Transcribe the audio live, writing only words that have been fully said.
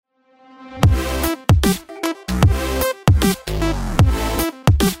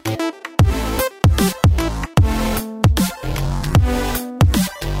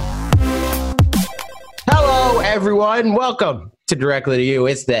everyone. Welcome to Directly to You.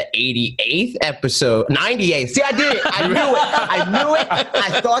 It's the 88th episode. 98th. See, I did it. I knew it.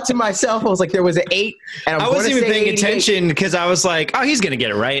 I thought to myself, I was like, there was an 8. And I wasn't even paying attention because I was like, oh, he's going to get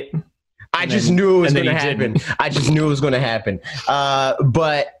it right. I just knew it was going to happen. I just knew it was going to happen.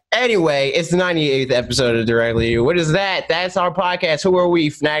 But anyway, it's the 98th episode of Directly to You. What is that? That's our podcast. Who are we?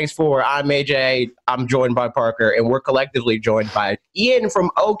 Fanatics 4. I'm AJ. I'm joined by Parker, and we're collectively joined by Ian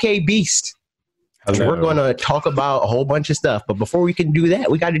from OK Beast. Hello. We're going to talk about a whole bunch of stuff. But before we can do that,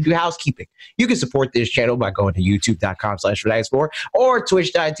 we got to do housekeeping. You can support this channel by going to youtube.com/Fanatics4 or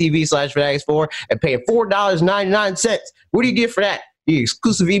twitch.tv/Fanatics4 and paying $4.99. What do you get for that? You get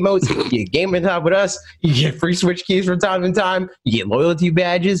exclusive emotes, you get gaming time with us, you get free Switch keys from time to time, you get loyalty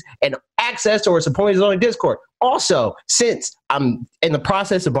badges, and access to our supporters only Discord. Also, since I'm in the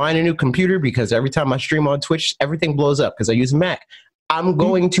process of buying a new computer because every time I stream on Twitch, everything blows up because I use a Mac, I'm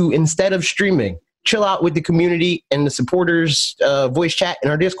going to, instead of streaming, chill out with the community and the supporters voice chat in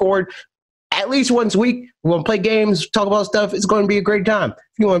our Discord at least once a week. We're going to play games, talk about stuff. It's going to be a great time.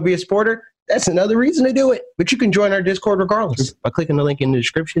 If you want to be a supporter, that's another reason to do it. But you can join our Discord regardless by clicking the link in the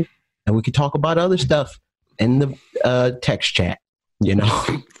description, and we can talk about other stuff in the text chat, you know.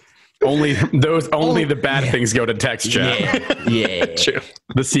 Only the bad things go to text chat. Yeah. True.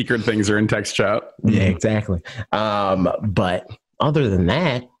 The secret things are in text chat. Yeah, exactly. But other than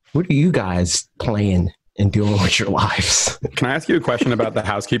that, what are you guys playing and doing with your lives? Can I ask you a question about the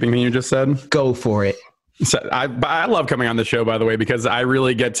housekeeping thing you just said? Go for it. So I love coming on the show, by the way, because I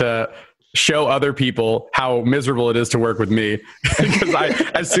really get to show other people how miserable it is to work with me. Because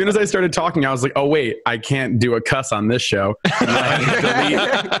as soon as I started talking, I was like, oh, wait, I can't do a cuss on this show. And I had to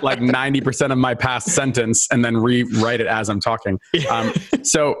delete like 90% of my past sentence and then rewrite it as I'm talking.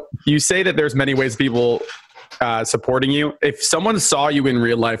 So you say that there's many ways people supporting you. If someone saw you in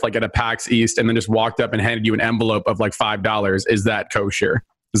real life, like at a PAX East, and then just walked up and handed you an envelope of like $5, is that kosher?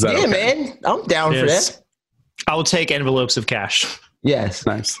 Is that okay? Man, I'm down for that. I will take envelopes of cash. Yes.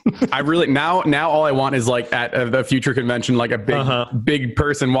 Nice. I really, now all I want is like at the future convention, like a big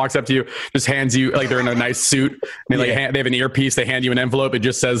person walks up to you, just hands you, like they're in a nice suit, and they have an earpiece, they hand you an envelope, it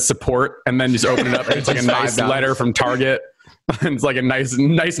just says support, and then just open it up, and it's like a nice letter from Target. It's like a nice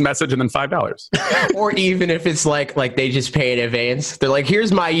message, and then $5. Or even if it's like they just pay in advance, they're like,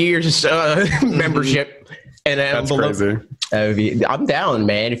 here's my year's membership. And that's crazy. I'm down,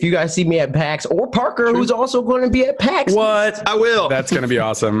 man. If you guys see me at PAX, or Parker, who's also going to be at PAX. What? I will. That's going to be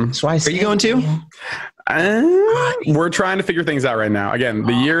awesome. Are you going to? We're trying to figure things out right now. Again,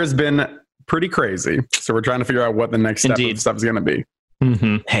 the year has been pretty crazy. So we're trying to figure out what the next step of stuff is going to be.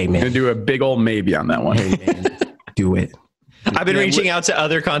 Mm-hmm. Hey, man. I'm going to do a big old maybe on that one. Hey, man. Do it. I've been reaching out to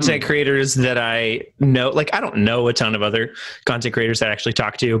other content creators that I know. Like, I don't know a ton of other content creators that I actually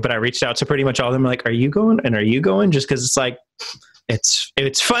talk to, but I reached out to pretty much all of them. Like, are you going? And are you going? Just because it's like,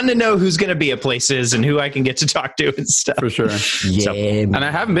 it's fun to know who's going to be at places and who I can get to talk to and stuff. For sure. Yeah. And I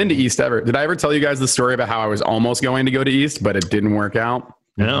haven't been to East ever. Did I ever tell you guys the story about how I was almost going to go to East, but it didn't work out?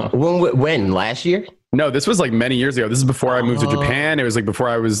 No. When? Last year? No, this was like many years ago. This is before I moved to Japan. It was like before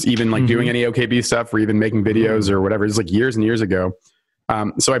I was even like doing any OKB stuff or even making videos or whatever. It was like years and years ago.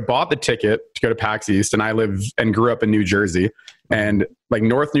 So I bought the ticket to go to PAX East, and I live and grew up in New Jersey, and like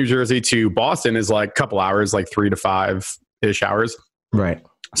North New Jersey to Boston is like a couple hours, like 3 to 5-ish hours. Right.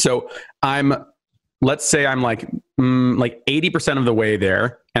 So let's say I'm like 80% of the way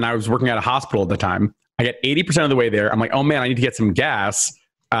there, and I was working at a hospital at the time. I get 80% of the way there. I'm like, oh man, I need to get some gas.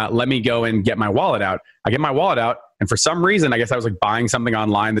 Let me go and get my wallet out. I get my wallet out, and for some reason, I guess I was like buying something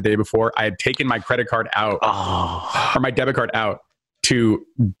online the day before. I had taken my credit card out or my debit card out to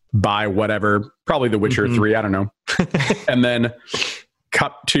buy whatever, probably The Witcher 3, I don't know. And then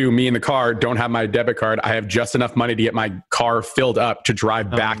cut to me in the car, don't have my debit card. I have just enough money to get my car filled up to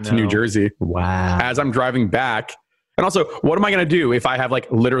drive back to New Jersey. Wow. As I'm driving back. And also, what am I going to do if I have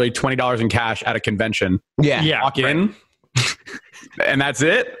like literally $20 in cash at a convention? Yeah. Walk in. And that's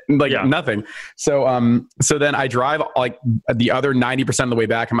it, like nothing. So then I drive like the other 90% of the way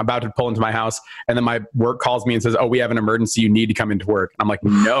back. I'm about to pull into my house, and then my work calls me and says, oh, we have an emergency, you need to come into work. I'm like,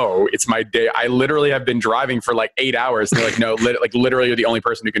 no, it's my day. I literally have been driving for like 8 hours. And they're like, no, literally you're the only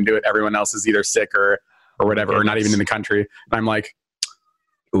person who can do it. Everyone else is either sick or whatever, or not even in the country. And I'm like,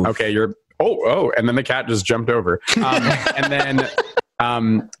 oof. Okay, you're and then the cat just jumped over. And then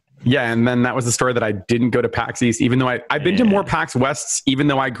and then that was the story that I didn't go to PAX East, even though I've been to more PAX Wests, even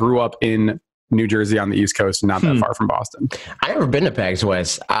though I grew up in New Jersey on the East Coast and not that far from Boston. I've never been to PAX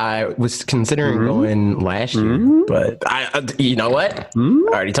West. I was considering going last year, but you know what? I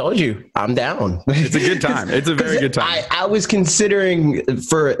already told you, I'm down. It's a good time. It's a very good time. I was considering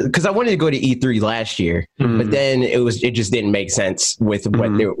because I wanted to go to E3 last year, but then it just didn't make sense with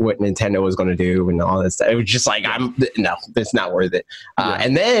what Nintendo was going to do and all that stuff. It was just like, no, it's not worth it.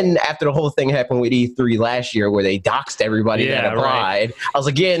 And then after the whole thing happened with E3 last year where they doxed everybody that applied, I was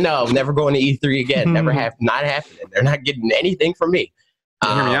like, yeah, no, I'm never going to E3 again. Not happening. They're not getting anything from me.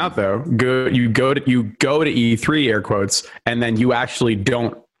 Hear me out though. You go to E3 air quotes, and then you actually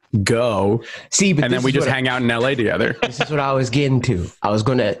don't go. See, but and then we just hang out in LA together. This is what I was getting to. I was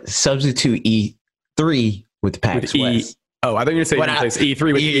going to substitute E3 with PAX West. Oh, I thought you were going to say replace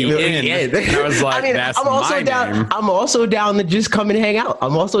E3 with E-in. And I was like, that's I'm also my down. name. I'm also down to just come and hang out.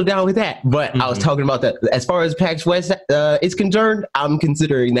 I'm also down with that. But I was talking about that. As far as PAX West is concerned, I'm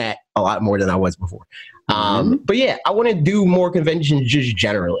considering that a lot more than I was before. But yeah, I want to do more conventions just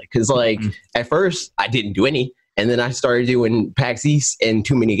generally. Because like at first I didn't do any. And then I started doing PAX East and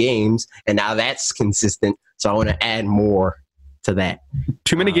Too Many Games. And now that's consistent. So I want to add more to that.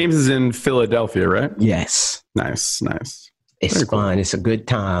 Too Many Games is in Philadelphia, right? Yes. Nice. It's fun. It's a good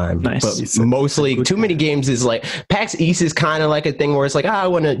time. Nice. But mostly Too Many Games is like PAX East is kind of like a thing where it's like, I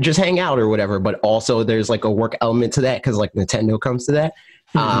want to just hang out or whatever. But also there's like a work element to that because like Nintendo comes to that.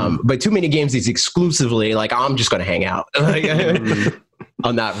 But Too Many Games is exclusively like, I'm just going to hang out.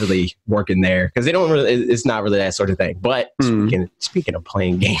 I'm not really working there because they don't really, it's not really that sort of thing. But speaking of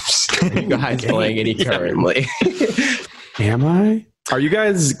playing games, are you guys playing any currently? Am I? Are you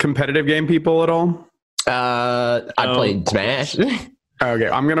guys competitive game people at all? I played Smash. Okay,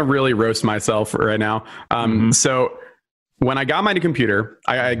 I'm gonna really roast myself right now. So when I got my new computer,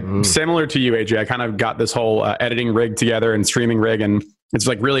 I similar to you, AJ, I kind of got this whole editing rig together and streaming rig, and it's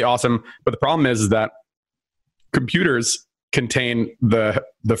like really awesome. But the problem is that computers contain the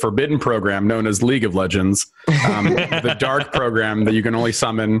forbidden program known as League of Legends, the dark program that you can only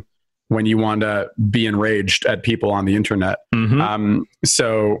summon when you want to be enraged at people on the internet.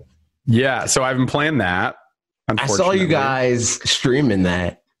 So I've been playing that. I saw you guys streaming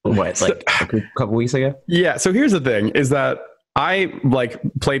that. What, like a couple weeks ago? Yeah. So here's the thing: is that I like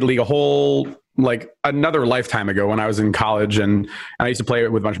played League a whole another lifetime ago when I was in college, and I used to play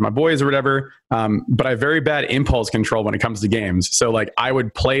it with a bunch of my boys or whatever. But I have very bad impulse control when it comes to games. So like I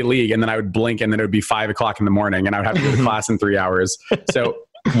would play League and then I would blink and then it would be 5 o'clock in the morning and I would have to go to class in 3 hours. So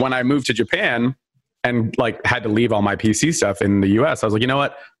when I moved to Japan and like had to leave all my PC stuff in the US, I was like, you know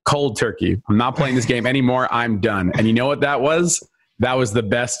what? Cold turkey. I'm not playing this game anymore. I'm done. And you know what that was? That was the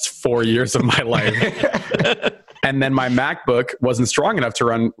best 4 years of my life. And then my MacBook wasn't strong enough to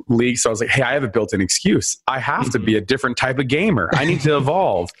run League. So I was like, hey, I have a built-in excuse. I have to be a different type of gamer. I need to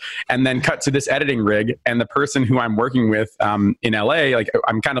evolve. And then cut to this editing rig. And the person who I'm working with in LA, like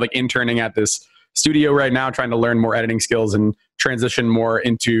I'm kind of like interning at this studio right now, trying to learn more editing skills and transition more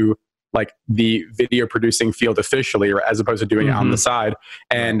into like the video producing field officially, as opposed to doing it on the side.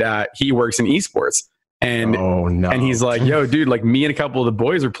 And he works in esports. And and he's like, yo, dude, like me and a couple of the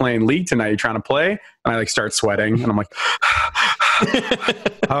boys are playing League tonight. You trying to play? And I like start sweating and I'm like,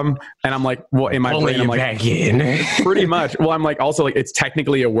 and I'm like, well, in my brain, I'm like, back in. Pretty much. Well, I'm like, also like, it's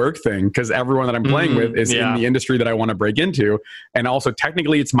technically a work thing because everyone that I'm playing with is in the industry that I want to break into. And also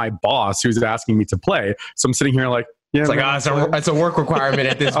technically it's my boss who's asking me to play. So I'm sitting here like, yeah, it's like, it's a work requirement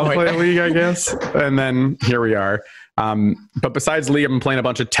at this point. I'll play League, I guess. And then here we are. But besides League, I've been playing a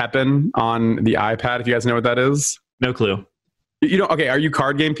bunch of Teppen on the iPad. If you guys know what that is. No clue. You know, okay. Are you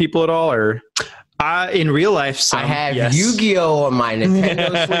card game people at all, or? In real life, I have Yu-Gi-Oh on my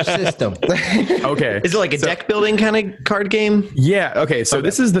Nintendo Switch system. Okay. Is it like a deck building kind of card game? Yeah. Okay. So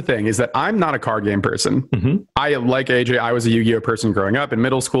this is the thing: is that I'm not a card game person. I like AJ. I was a Yu-Gi-Oh person growing up in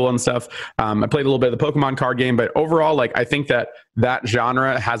middle school and stuff. I played a little bit of the Pokemon card game, but overall, like I think that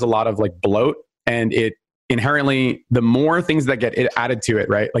genre has a lot of like bloat, and it inherently, the more things that get added to it,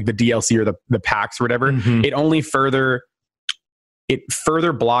 right, like the DLC or the packs or whatever, it only further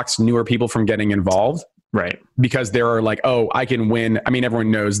blocks newer people from getting involved. Right. Because there are like, oh, I can win. I mean,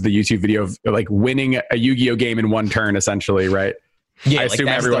 everyone knows the YouTube video of like winning a Yu-Gi-Oh game in one turn, essentially, right? Yeah, I assume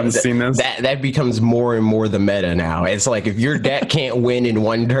everyone's seen this. That becomes more and more the meta now. It's like if your deck can't win in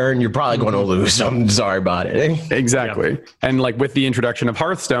one turn, you're probably going to lose. I'm sorry about it. Exactly. Yeah. And like with the introduction of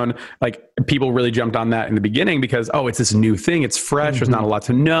Hearthstone, like people really jumped on that in the beginning because, oh, it's this new thing. It's fresh. There's not a lot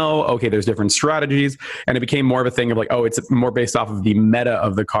to know. Okay, there's different strategies. And it became more of a thing of like, oh, it's more based off of the meta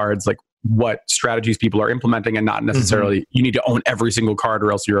of the cards, like what strategies people are implementing, and not necessarily you need to own every single card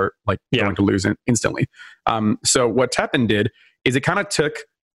or else you're like going to lose instantly. So what Teppen did is it kind of took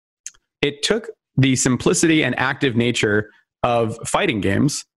it took the simplicity and active nature of fighting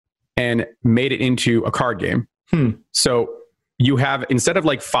games and made it into a card game. So you have, instead of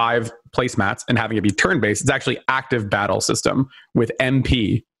like 5 placemats and having it be turn-based, it's actually active battle system with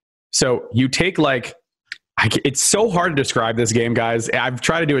MP. So you take like, it's so hard to describe this game, guys. I've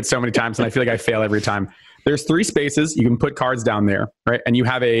tried to do it so many times and I feel like I fail every time. There's 3 spaces. You can put cards down there, right? And you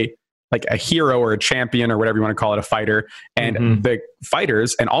have a hero or a champion or whatever you want to call it, a fighter. And the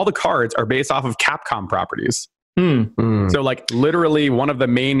fighters and all the cards are based off of Capcom properties. So like literally one of the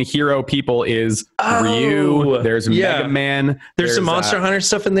main hero people is Ryu. There's Mega Man. There's some Monster Hunter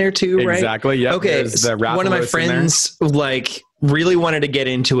stuff in there too, right? Exactly. Yeah. Okay. One of my friends like really wanted to get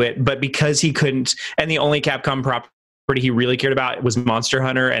into it, but because he couldn't, and the only Capcom property he really cared about was Monster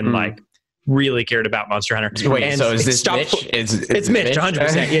Hunter, and like really cared about Monster Hunter. Wait, and so is this Mitch? It's Mitch,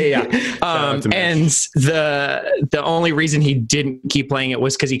 100%. Yeah. And the only reason he didn't keep playing it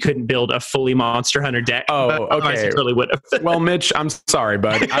was because he couldn't build a fully Monster Hunter deck. Oh, okay. He totally would have. Well, Mitch, I'm sorry,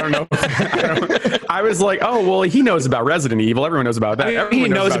 bud. I don't know. I was like, oh, well, he knows about Resident Evil. Everyone knows about that. He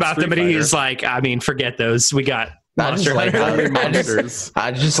knows about them, but he's like, I mean, forget those. We got Monster Hunter.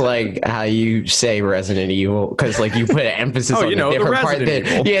 I just like how you say Resident Evil, because like you put an emphasis on a different part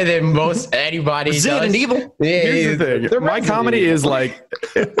than most anybody Resident Evil. Yeah, here's the thing. My comedy is like,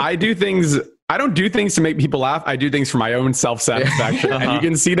 I don't do things to make people laugh. I do things for my own self-satisfaction. And you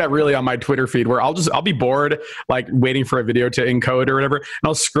can see that really on my Twitter feed, where I'll be bored, like waiting for a video to encode or whatever. And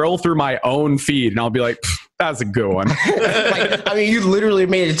I'll scroll through my own feed and I'll be like, that's a good one. Like, I mean, you literally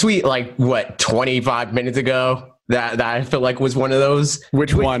made a tweet like, what, 25 minutes ago? That I feel like was one of those.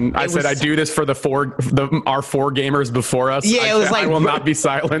 Which one? I said I do this for our 4 gamers before us. Yeah, it was like, I will not be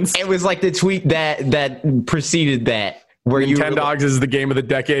silenced. It was like the tweet that preceded that, where Nintendogs is the game of the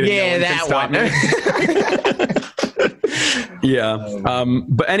decade. Yeah, and no one can stop me. Yeah.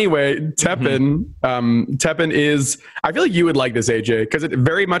 But anyway, Teppen. Teppen is. I feel like you would like this, AJ, because it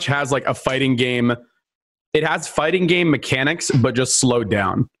very much has like a fighting game. It has fighting game mechanics, but just slowed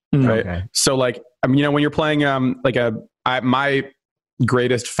down. Right. Okay. So like, when you're playing my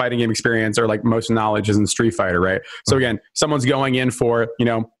greatest fighting game experience, or like most knowledge, is in Street Fighter, right? So again, someone's going in for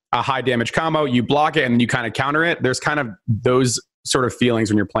a high damage combo, you block it and you kind of counter it. There's kind of those sort of feelings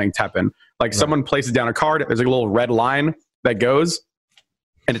when you're playing Teppen. Like someone places down a card, there's like a little red line that goes,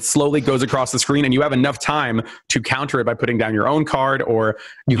 and it slowly goes across the screen, and you have enough time to counter it by putting down your own card, or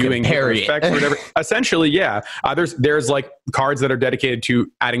you doing parry effects or whatever. Essentially, yeah. There's like cards that are dedicated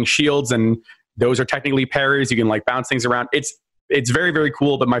to adding shields, and those are technically parries. You can like bounce things around. It's very, very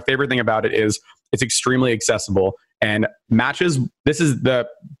cool. But my favorite thing about it is it's extremely accessible, and matches. This is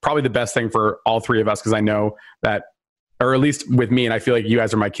probably the best thing for all 3 of us, because I know that, or at least with me, and I feel like you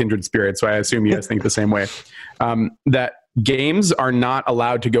guys are my kindred spirits, so I assume you guys think the same way. That games are not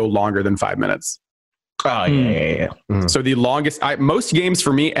allowed to go longer than 5 minutes. Oh yeah. So the longest, most games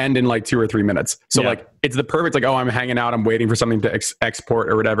for me end in like 2 or 3 minutes. So like it's the perfect, like, oh, I'm hanging out, I'm waiting for something to export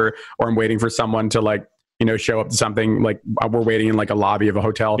or whatever, or I'm waiting for someone to like, show up to something, like we're waiting in like a lobby of a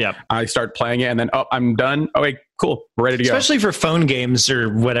hotel. Yeah. I start playing it and then, oh, I'm done. Oh, wait, cool. We're ready to go. Especially for phone games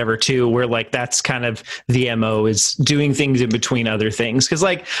or whatever too, where like that's kind of the MO, is doing things in between other things. Cause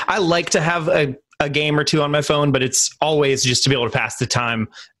like I like to have a game or 2 on my phone, but it's always just to be able to pass the time.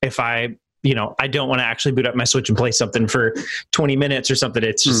 If I don't want to actually boot up my Switch and play something for 20 minutes or something.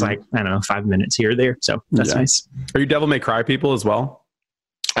 It's just like, I don't know, 5 minutes here or there. So that's nice. Are you Devil May Cry people as well?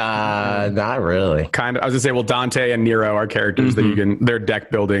 Not really. Kind of. I was gonna say, well, Dante and Nero are characters that they're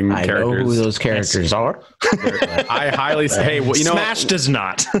deck building characters. I know who those characters are. I highly say, hey, well, Smash does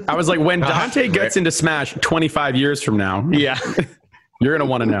not. I was like, when Dante gets into Smash 25 years from now, you're gonna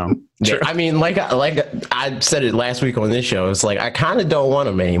want to know. Sure. I mean, like I said it last week on this show, it's like I kind of don't want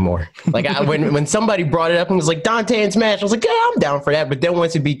them anymore. Like when somebody brought it up and was like Dante and Smash, I was like, yeah, I'm down for that. But then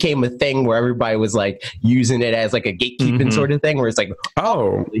once it became a thing where everybody was like using it as like a gatekeeping sort of thing, where it's like,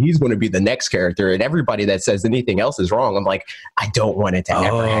 oh, he's going to be the next character, and everybody that says anything else is wrong. I'm like, I don't want it to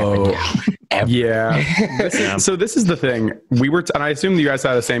ever happen now. Ever. Yeah. So this is the thing. We were, and I assume you guys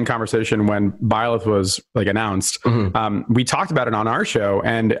had the same conversation when Byleth was like announced. We talked about it on our show,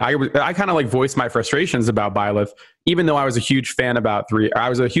 and I kind of like voiced my frustrations about Byleth, even though I was a huge fan I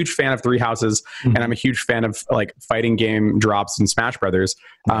was a huge fan of 3 Houses, and I'm a huge fan of like fighting game drops in Smash Brothers.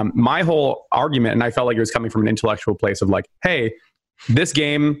 My whole argument, and I felt like it was coming from an intellectual place of like, hey, this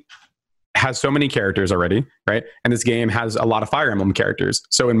game has so many characters already, right? And this game has a lot of Fire Emblem characters.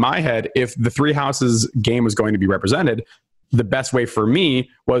 So in my head, if the 3 Houses game was going to be represented, the best way for me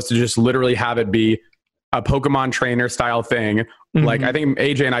was to just literally have it be a Pokemon trainer style thing. Like I think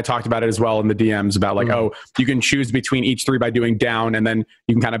AJ and I talked about it as well in the DMs about like, oh, you can choose between each 3 by doing down, and then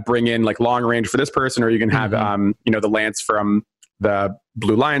you can kind of bring in like long range for this person, or you can have, you know, the Lance from the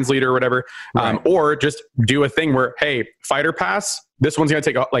Blue Lions leader or whatever, or just do a thing where, hey, fighter pass, this one's going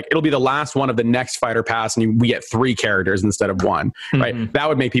to take like, it'll be the last one of the next fighter pass, and we get 3 characters instead of 1, right? That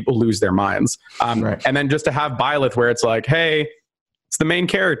would make people lose their minds. And then just to have Byleth where it's like, hey, it's the main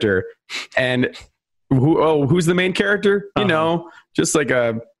character, and who's the main character? You know, just like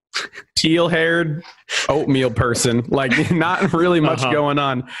a teal-haired oatmeal person, like not really much going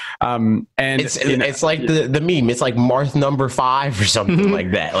on. And it's like the meme. It's like Marth number 5 or something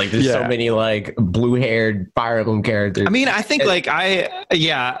like that. Like there's so many like blue-haired Fire Emblem characters. I mean, I think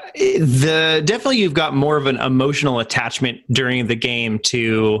definitely you've got more of an emotional attachment during the game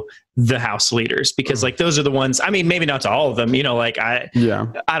to the house leaders, because like those are the ones, I mean, maybe not to all of them, you know, like I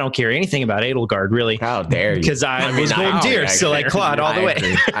don't care anything about Edelgard really. How dare you? Because I was Golden Deer, so like Claude all the way.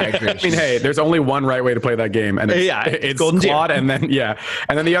 I agree. I mean, hey, there's only one right way to play that game, and it's Golden Claude Deer.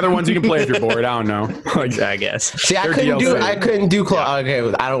 and then the other ones you can play if you're bored. I don't know, like I guess. See, I couldn't do Claude. Okay,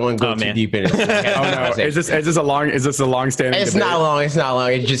 I don't want to go too deep in it. Is this a long standing? It's not long. It's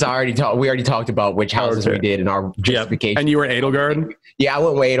It's just we already talked about which houses we did in our justification. And you were Edelgard? Yeah, I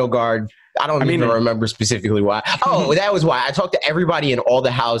went with Edelgard. I don't even remember specifically why. Oh, that was why. I talked to everybody in all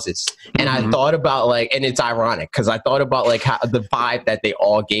the houses, and I thought about like, and it's ironic because I thought about like how the vibe that they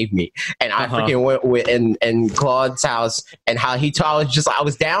all gave me, and I freaking went with in Claude's house, and how he told I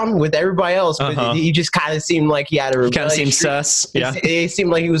was down with everybody else, but he just kind of seemed like he had a kind of seemed sus. Yeah, it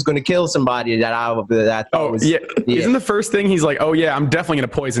seemed like he was going to kill somebody that I thought was. Yeah. Isn't the first thing he's like, oh yeah, I'm definitely going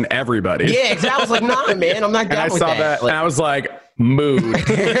to poison everybody. Yeah, exactly. I was like, nah, man, I'm not down with that. And I saw that, and I was like, mood,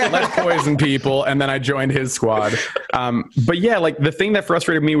 let's poison people, and then I joined his squad. But yeah, like the thing that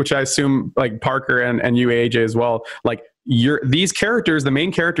frustrated me, which I assume like Parker and you, AJ, as well, like these characters, the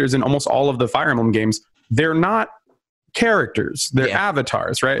main characters in almost all of the Fire Emblem games, they're not characters, they're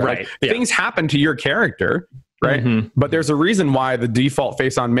avatars, right? Like things happen to your character, right? But there's a reason why the default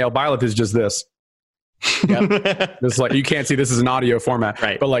face on male Byleth is just this. It's like you can't see, this is an audio format,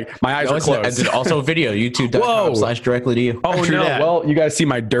 right? But like my eyes are closed. It's also video, youtube.com/directly to you. Oh no! Well, you guys see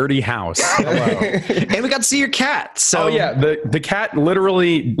my dirty house. Hello. And we got to see your cat. So the cat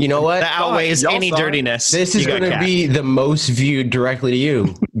literally. You know what? That outweighs any dirtiness. This is going to be the most viewed directly to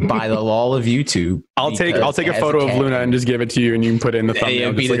you by the law of YouTube. I'll take a photo of Luna and just give it to you, and you can put it in the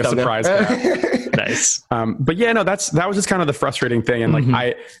thumbnail. Just like a surprise cat. Nice. But yeah, no, that was just kind of the frustrating thing, and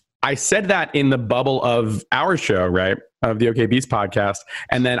like I said that in the bubble of our show, right, of the OK Beast podcast,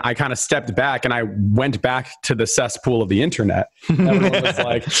 and then I kind of stepped back and I went back to the cesspool of the internet. Everyone was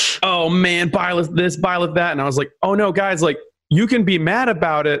like, "Oh man, Byleth this, Byleth that," and I was like, "Oh no, guys, like you can be mad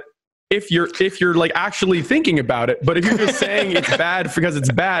about it if you're like actually thinking about it, but if you're just saying it's bad because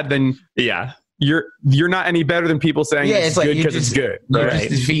it's bad, then you're not any better than people saying it's good because it's good. You're just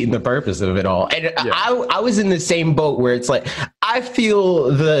defeating the purpose of it all." And I was in the same boat where it's like, I feel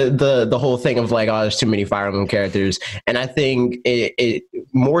the whole thing of like, oh, there's too many Fire Emblem characters. And I think it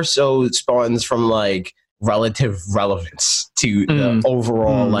more so spawns from like relative relevance to the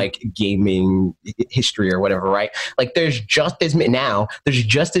overall like gaming history or whatever, right? Like there's just as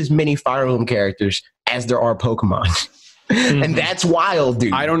many Fire Emblem characters as there are Pokemon. And that's wild,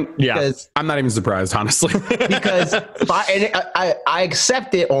 dude. I'm not even surprised, honestly. Because I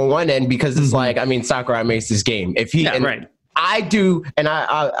accept it on one end because it's like, I mean, Sakurai makes this game. If he I do, and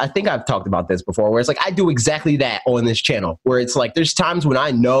I think I've talked about this before, where it's like I do exactly that on this channel, where it's like there's times when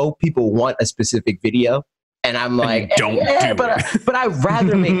I know people want a specific video, and I'm like, but I'd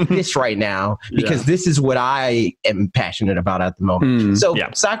rather make this right now because this is what I am passionate about at the moment. So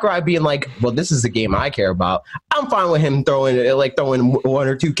Sakurai being like, well, this is the game I care about. I'm fine with him throwing 1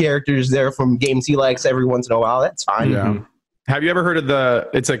 or 2 characters there from games he likes every once in a while. That's fine. Yeah. Have you ever heard of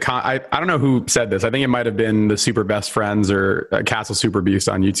I don't know who said this. I think it might have been the Super Best Friends or Castle Super Beast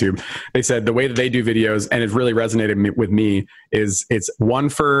on YouTube. They said the way that they do videos, and it really resonated with me, is it's one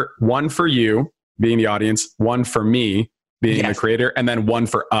for you, being the audience, 1 for me, being the creator, and then 1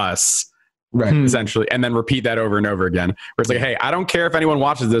 for us, essentially, and then repeat that over and over again. Where it's like, hey, I don't care if anyone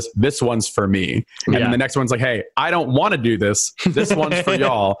watches this one's for me. And then the next one's like, hey, I don't want to do this one's for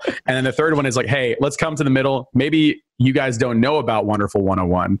y'all. And then the third one is like, hey, let's come to the middle. Maybe you guys don't know about Wonderful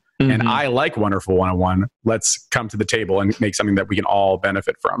 101, and I like Wonderful 101. Let's come to the table and make something that we can all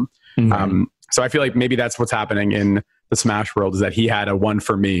benefit from. So I feel like maybe that's what's happening in the Smash world, is that he had a one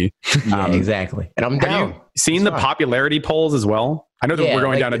for me. Yeah, exactly. And I'm down. Have you seen the popularity polls as well? I know that we're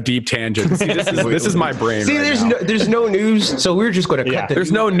going down a deep tangent. See, this is my brain. See, there's no news, so we're just going to cut.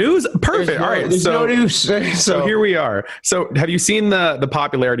 There's no news. Perfect. All right. There's no news. So here we are. So have you seen the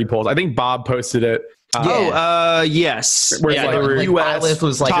popularity polls? I think Bob posted it. Yes. Where it's US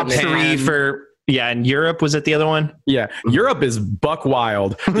was like top 3 for. Yeah, and Europe was it the other one? Yeah, Europe is buck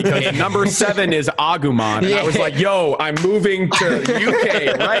wild because number 7 is Agumon. And I was like, yo, I'm moving to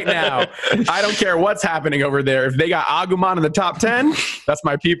UK right now. I don't care what's happening over there. If they got Agumon in the top 10, that's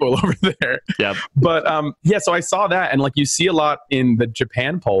my people over there. Yep. But so I saw that, and like you see a lot in the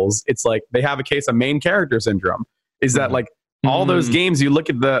Japan polls, it's like they have a case of main character syndrome. Is that like all those games, you look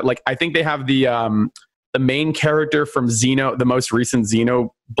at I think they have the main character from Xeno, the most recent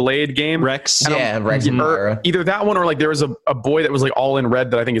Xenoblade game. Rex. Rex and Myra. Either that one, or like there was a boy that was like all in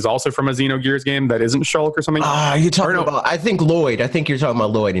red that I think is also from a Xenogears game that isn't Shulk or something. You're talking about, I think Lloyd. I think you're talking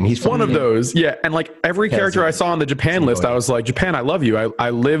about Lloyd, and he's from one of those. Yeah. And like every character I saw on the Japan list, I was like, Japan, I love you. I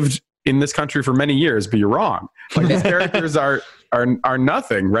lived in this country for many years, but you're wrong. Like these characters are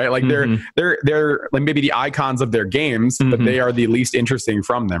nothing, right? Like they're like maybe the icons of their games, but they are the least interesting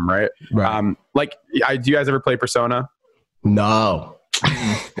from them, right? Do you guys ever play Persona? No.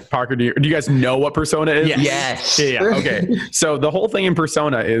 Parker, do you guys know what Persona is? Yes. Yeah. Okay. So the whole thing in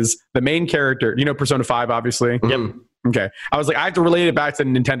Persona is the main character, Persona 5, obviously. Yep. Okay. I was like, I have to relate it back to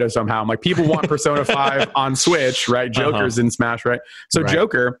Nintendo somehow. I'm like, people want Persona 5 on Switch, right? Joker's in Smash, right? So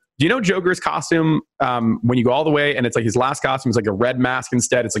Joker, do you know Joker's costume, when you go all the way, and it's like his last costume is like a red mask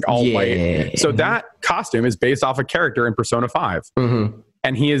instead, it's like all white. So that costume is based off a character in Persona 5.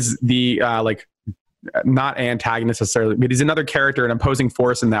 And he is the not antagonist necessarily, but he's another character, an opposing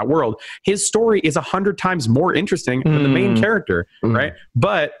force in that world. His story is 100 times more interesting than the main character, right?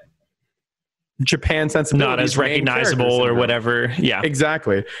 But Japan sensibility, not as recognizable or whatever. Yeah,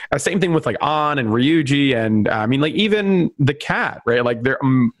 exactly. Same thing with like An and Ryuji, and I mean, like even the cat, right? Like the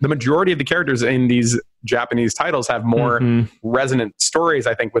majority of the characters in these Japanese titles have more resonant stories,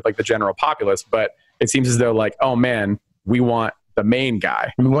 I think, with like the general populace. But it seems as though like, oh man, we want the main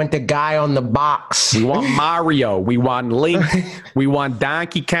guy. We want the guy on the box. We want Mario. We want Link. We want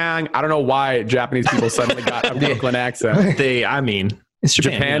Donkey Kong. I don't know why Japanese people suddenly got a Brooklyn accent. It's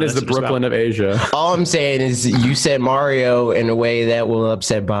Japan is the Brooklyn of Asia. All I'm saying is you said Mario in a way that will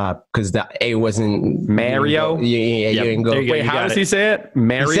upset Bob because the A wasn't Mario. You didn't go. Wait, how does he say it?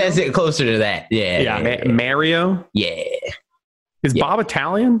 Mario. He says it closer to that. Yeah. Mario. Yeah. Is Bob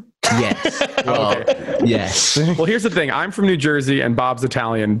Italian? Yes. Well, yes. Well, here's the thing. I'm from New Jersey and Bob's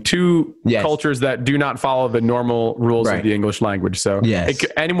Italian. Two cultures that do not follow the normal rules of the English language. So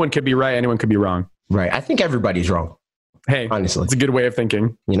anyone could be right. Anyone could be wrong. Right. I think everybody's wrong. Hey, honestly, it's a good way of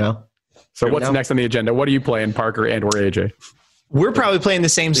thinking. So what's next on the agenda? What are you playing, Parker and or AJ? We're probably playing the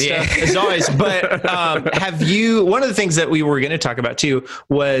same stuff as always, but have you, one of the things that we were going to talk about too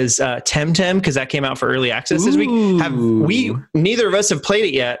was Temtem, because that came out for early access this week. Neither of us have played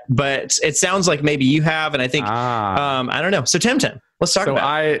it yet, but it sounds like maybe you have, and I think, I don't know. So Temtem, let's talk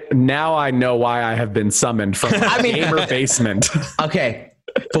about it. Now I know why I have been summoned from the gamer basement. Okay.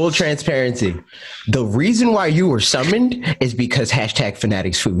 Full transparency. The reason why you were summoned is because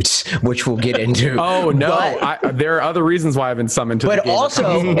 #Fanatics Foods, which we'll get into. Oh no, there are other reasons why I've been summoned to. But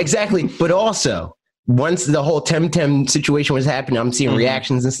also, exactly. But also, once the whole Temtem situation was happening, I'm seeing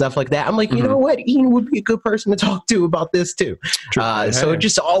reactions and stuff like that. I'm like, you know what? Ian would be a good person to talk to about this too. So it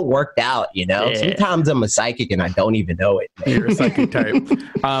just all worked out. Yeah. Sometimes I'm a psychic and I don't even know it. You're a psychic type.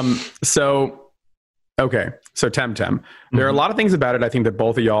 So Temtem. There are a lot of things about it I think that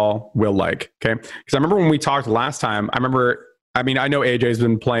both of y'all will like, okay? Because I remember when we talked last time, I know AJ's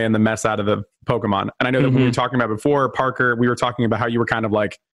been playing the mess out of the Pokemon. And I know that when we were talking about before, Parker, we were talking about how you were kind of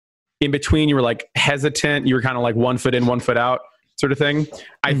like, in between, you were like hesitant. You were kind of like 1 foot in, 1 foot out sort of thing.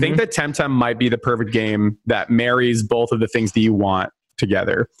 I think that Temtem might be the perfect game that marries both of the things that you want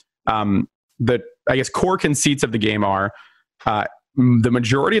together. The, I guess, core conceits of the game are... the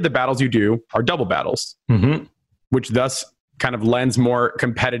majority of the battles you do are double battles, which thus kind of lends more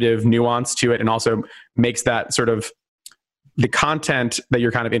competitive nuance to it and also makes that sort of the content that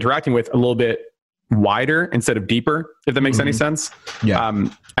you're kind of interacting with a little bit wider instead of deeper, if that makes any sense. Yeah.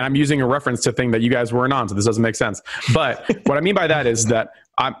 And I'm using a reference to a thing that you guys weren't on, so this doesn't make sense. But what I mean by that is that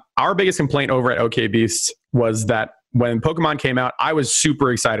our biggest complaint over at OK Beasts was that when Pokemon came out, I was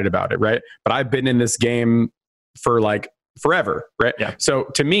super excited about it, right? But I've been in this game for like forever, right? Yeah. So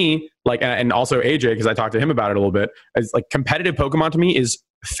to me, like, and also AJ, because I talked to him about it a little bit, is like competitive Pokemon to me is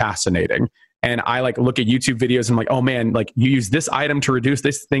fascinating. and I like look at YouTube videos and I'm like, oh man, like you use this item to reduce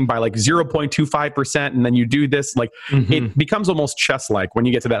this thing by like 0.25%, and then you do this, like it becomes almost chess-like when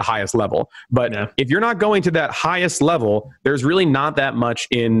you get to that highest level. But if you're not going to that highest level, there's really not that much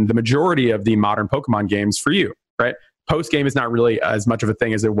in the majority of the modern Pokemon games for you, right? Post game is not really as much of a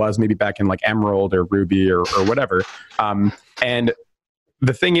thing as it was maybe back in like Emerald or Ruby or whatever. And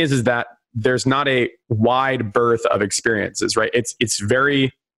the thing is that there's not a wide berth of experiences, right? It's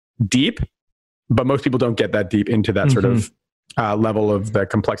very deep, but most people don't get that deep into that sort of level of the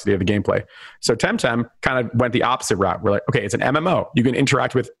complexity of the gameplay. So Temtem kind of went the opposite route. We're like, okay, it's an MMO. You can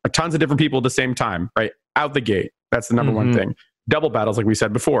interact with tons of different people at the same time, right? Out the gate. That's the number one thing. Double battles, like we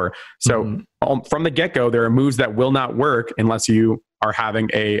said before. So from the get-go, there are moves that will not work unless you are having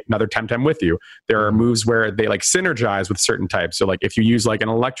another Temtem with you. There are moves where they like synergize with certain types. So like if you use like an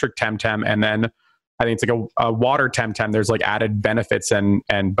electric Temtem and then I think it's like a water Temtem, there's like added benefits and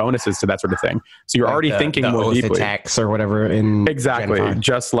bonuses to that sort of thing. So you're like already thinking more deeply. Attacks or whatever in exactly,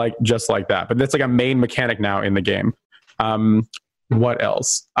 just like that. But that's like a main mechanic now in the game. What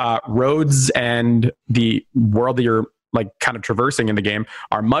else? Roads and the world that you're like kind of traversing in the game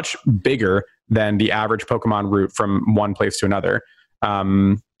are much bigger than the average Pokemon route from one place to another.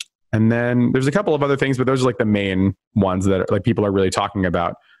 And then there's a couple of other things, but those are like the main ones that like people are really talking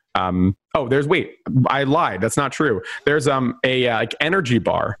about. I lied. That's not true. There's like energy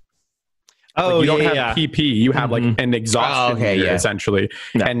bar. Oh, like you don't have PP. You have like an exhaustion meter, essentially.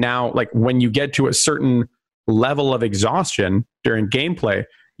 No. And now like when you get to a certain level of exhaustion during gameplay,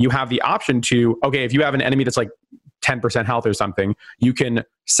 you have the option to, okay, if you have an enemy that's like 10% health or something, you can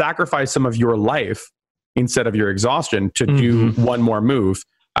sacrifice some of your life instead of your exhaustion to do one more move.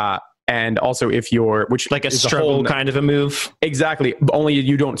 And also if you're, which like a struggle kind of a move. Exactly. Only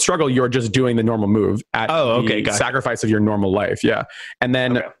you don't struggle. You're just doing the normal move at the sacrifice of your normal life. Yeah. And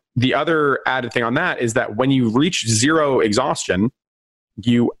then the other added thing on that is that when you reach 0 exhaustion,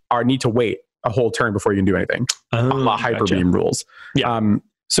 you need to wait a whole turn before you can do anything. Hyper Beam rules. Yeah.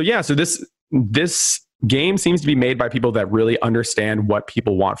 So this game seems to be made by people that really understand what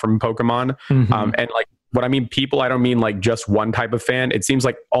people want from Pokemon. And like, what I mean people, I don't mean like just one type of fan. It seems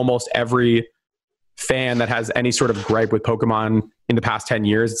like almost every fan that has any sort of gripe with Pokemon in the past 10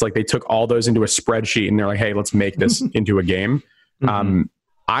 years, it's like they took all those into a spreadsheet and they're like, hey, let's make this into a game. I'm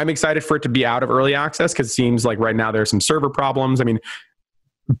excited for it to be out of early access because it seems like right now there are some server problems. I mean,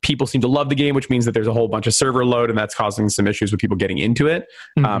 people seem to love the game, which means that there's a whole bunch of server load and that's causing some issues with people getting into it.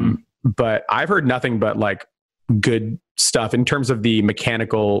 But I've heard nothing but like good stuff in terms of the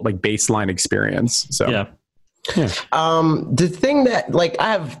mechanical like baseline experience. So the thing that like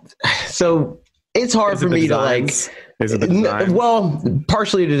it's hard for me to like is it the design? Well,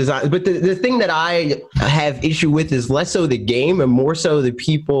 partially the design, but the thing that I have issue with is less so the game and more so the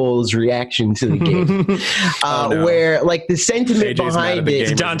people's reaction to the game. Where like the sentiment behind it,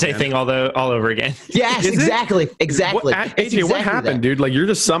 it's a Dante thing all over again. Yes, exactly. AJ, what happened, dude? Like you're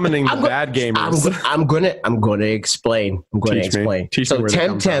just summoning the bad gamers. I'm gonna explain. So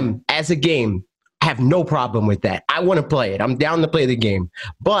Temtem as a game, I have no problem with that. I want to play it. I'm down to play the game,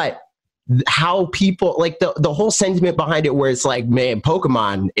 but how people like the whole sentiment behind it where it's like, man,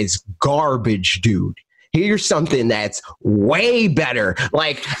 Pokemon is garbage, dude. Here's something that's way better.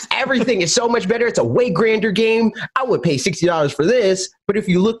 Like everything is so much better. It's a way grander game. I would pay $60 for this. But if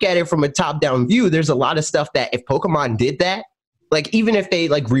you look at it from a top-down view, there's a lot of stuff that if Pokemon did that, like even if they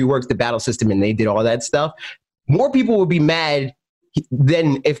like reworked the battle system and they did all that stuff, more people would be mad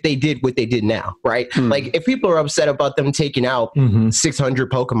than if they did what they did now, right? Like if people are upset about them taking out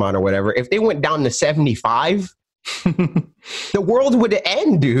 600 Pokemon or whatever, if they went down to 75, the world would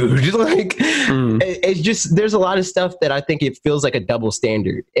end, dude. Like it's just, there's a lot of stuff that I think it feels like a double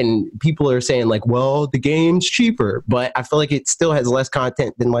standard, and people are saying like, well, the game's cheaper, but I feel like it still has less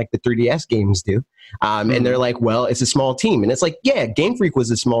content than like the 3DS games do. And they're like, well, it's a small team, and it's like, yeah, Game Freak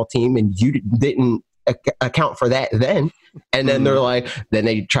was a small team, and you didn't account for that then. And then they're like, then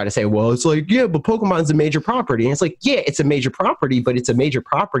they try to say, well, it's like, yeah, but Pokemon's a major property. And it's like, yeah, it's a major property, but it's a major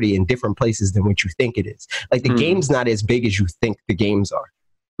property in different places than what you think it is. Like the game's not as big as you think the games are.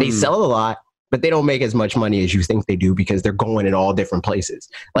 They sell a lot, but they don't make as much money as you think they do because they're going in all different places.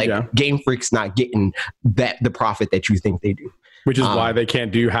 Like Game Freak's not getting the profit that you think they do. Which is why they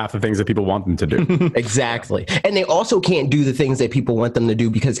can't do half the things that people want them to do. Exactly. And they also can't do the things that people want them to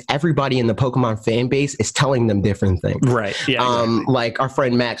do because everybody in the Pokemon fan base is telling them different things. Right. Yeah. Exactly. Like our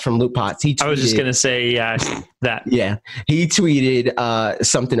friend Max from Loot Pots, he tweeted, I was just going to say that. Yeah. He tweeted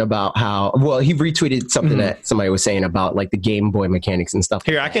something about how, well, he retweeted something that somebody was saying about like the Game Boy mechanics and stuff.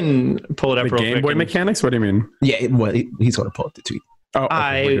 Here, I can pull it up real quick. Game Boy mechanics? What do you mean? Yeah. Well, he's going to pull up the tweet. Oh, okay,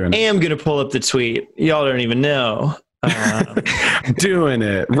 I am going to pull up the tweet. Y'all don't even know. Doing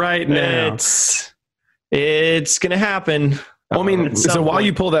it right now. It's going to happen. Well, I mean, so while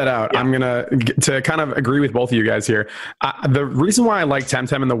you pull that out, I'm going to kind of agree with both of you guys here. The reason why I like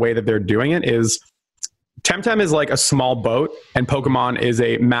Temtem and the way that they're doing it is Temtem is like a small boat and Pokemon is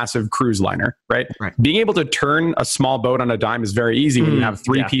a massive cruise liner, right? Being able to turn a small boat on a dime is very easy when you have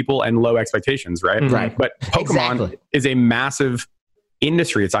three people and low expectations, right? Right. But Pokemon is a massive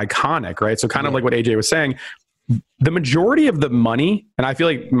industry. It's iconic, right? So kind of like what AJ was saying, the majority of the money, and I feel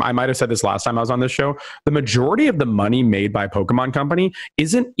like I might have said this last time I was on this show, the majority of the money made by Pokemon Company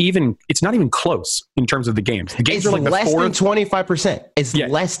it's not even close in terms of the games. The games it's are like less the than 25%. It's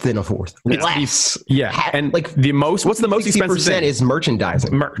less than a fourth. Less. And like the most, what's the most expensive thing? Is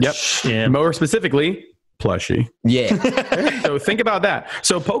merchandising. Yep. Yeah. More specifically, plushie. Yeah. So think about that.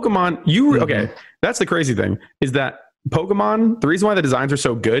 So Pokemon, okay, that's the crazy thing is that Pokemon, the reason why the designs are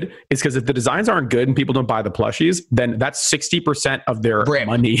so good is because if the designs aren't good and people don't buy the plushies, then that's 60% of their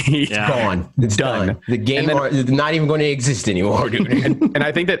money. Gone. It's done. The game is not even going to exist anymore, dude. and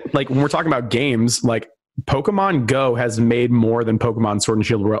I think that like when we're talking about games, like Pokemon Go has made more than Pokemon Sword and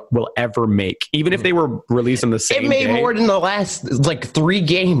Shield will ever make, even if they were released on the same day. It made more than the last like 3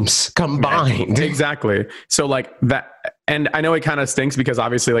 games combined. Exactly. So like that. And I know it kind of stinks because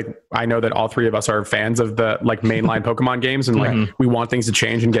obviously, like, I know that all three of us are fans of the like mainline Pokemon games and like we want things to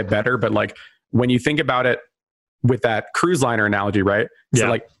change and get better. But like when you think about it with that cruise liner analogy, right? So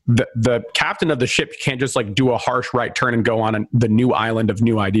like the captain of the ship can't just like do a harsh right turn and go on the new island of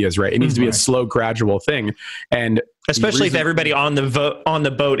new ideas, right? It needs to be a slow, gradual thing. And especially if everybody on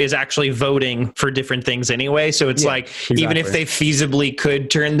the boat is actually voting for different things anyway. So it's like, even if they feasibly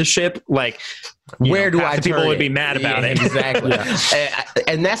could turn the ship, like, where do I turn people would be mad about it. Exactly.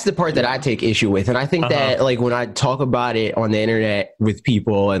 And that's the part that I take issue with. And I think that like when I talk about it on the internet with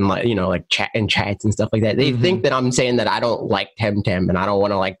people and like, like chats and stuff like that, they think that I'm saying that I don't like Temtem and I don't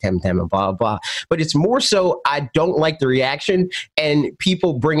want to like Temtem and blah, blah. But it's more so I don't like the reaction and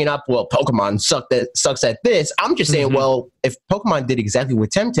people bringing up, well, Pokemon sucks at this. I'm just saying, well, if Pokemon did exactly what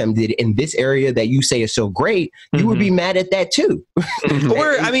Temtem did in this area that you say is so great, you would be mad at that too.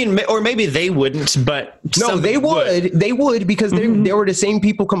 Or maybe they wouldn't, but no, they would. They would because they were the same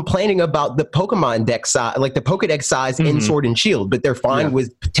people complaining about the Pokemon deck size, like the Pokedex size in Sword and Shield, but they're fine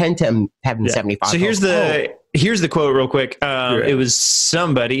with Temtem having 75. So here's the quote real quick. It was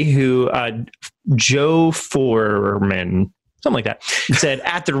somebody who Joe Foreman, something like that, said,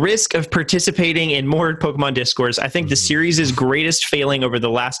 at the risk of participating in more Pokemon discourse, I think the series' greatest failing over the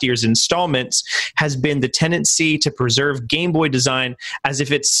last year's installments has been the tendency to preserve Game Boy design as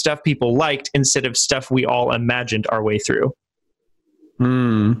if it's stuff people liked instead of stuff we all imagined our way through.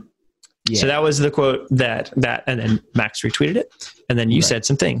 So that was the quote that and then Max retweeted it, and then you said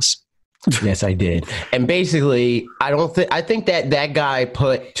some things. Yes, I did. And basically, I think that guy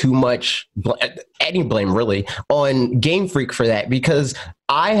put too much, any blame really, on Game Freak for that, because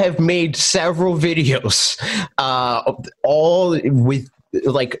I have made several videos, all with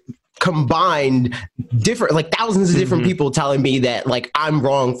like combined different, like thousands of different people telling me that like I'm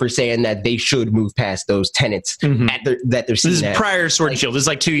wrong for saying that they should move past those tenets that they're seeing. This is prior Sword and Shield. This is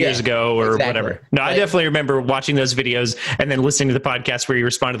like 2 years ago or whatever. No, I definitely remember watching those videos and then listening to the podcast where you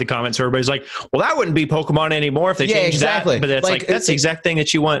responded to the comments where everybody's like, well, that wouldn't be Pokemon anymore if they changed that. But it's like that's the exact thing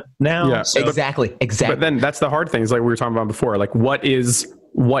that you want now. Yeah. So. Exactly. But then that's the hard thing is like we were talking about before, like what is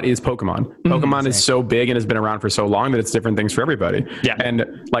Pokemon? Pokemon is so big and has been around for so long that it's different things for everybody. Yeah. And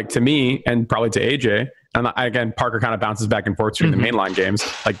like to me and probably to AJ, and again, Parker kind of bounces back and forth between the mainline games.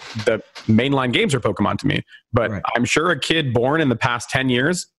 Like the mainline games are Pokemon to me, but I'm sure a kid born in the past 10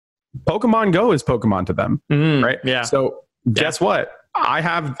 years, Pokemon Go is Pokemon to them. Right. Yeah. So guess what? I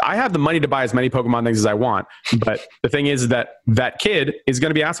have the money to buy as many Pokemon things as I want. But the thing is that kid is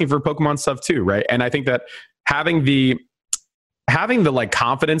going to be asking for Pokemon stuff too. Right. And I think that having the like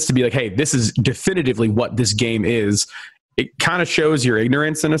confidence to be like, hey, this is definitively what this game is, it kind of shows your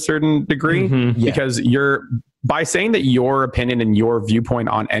ignorance in a certain degree because by saying that your opinion and your viewpoint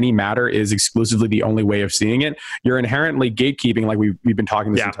on any matter is exclusively the only way of seeing it, you're inherently gatekeeping, like we've been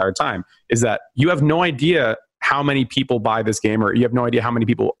talking this entire time, is that you have no idea how many people buy this game, or you have no idea how many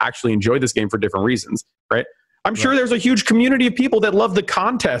people actually enjoy this game for different reasons, right? I'm sure there's a huge community of people that love the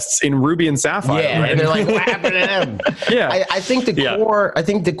contests in Ruby and Sapphire. Yeah, right? and they're like, what happened to them? I think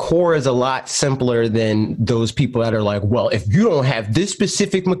the core is a lot simpler than those people that are like, well, if you don't have this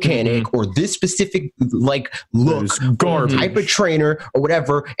specific mechanic or this specific like look or type of trainer or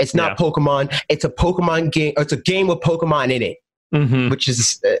whatever, it's not Pokemon. It's a Pokemon game. It's a game with Pokemon in it. which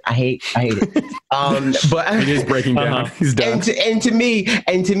is I hate it. But He is breaking down. He's done. And to me,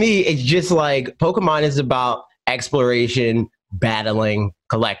 it's just like Pokemon is about exploration, battling,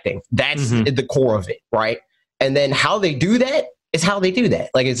 collecting. That's the core of it, right? And then how they do that is how they do that.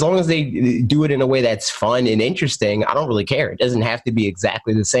 Like, as long as they do it in a way that's fun and interesting, I don't really care. It doesn't have to be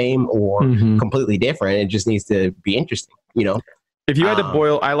exactly the same or completely different. It just needs to be interesting, you know? If you had to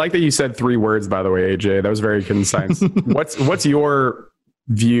boil, I like that you said 3 words, by the way, AJ. That was very concise. What's your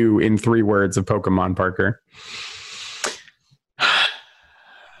view in 3 words of Pokemon, Parker?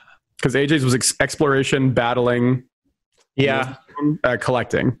 Because AJ's was exploration, battling,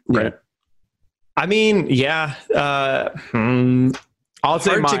 collecting, right? I mean, I'll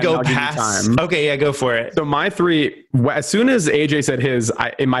say hard mine, to go I'll give you past. time. Okay, yeah, go for it. So my 3, as soon as AJ said his,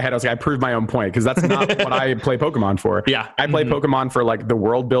 in my head I was like, I proved my own point, because that's not what I play Pokemon for. Yeah, I play Pokemon for like the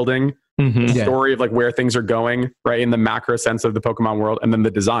world building, the story of like where things are going, right, in the macro sense of the Pokemon world, and then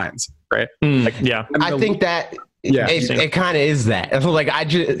the designs, right? Like, I think that. It kind of is that. Like,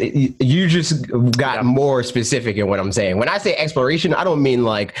 you just got more specific in what I'm saying. When I say exploration, I don't mean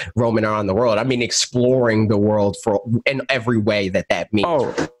like roaming around the world. I mean exploring the world in every way that means.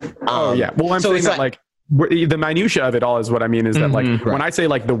 Yeah. Well, I'm saying that like the minutia of it all is what I mean is that like when I say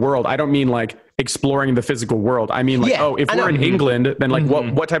like the world, I don't mean like exploring the physical world. I mean like, if we're in England, then like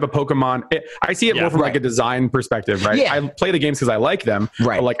what type of Pokemon? I see it more from like a design perspective, right? I play the games because I like them.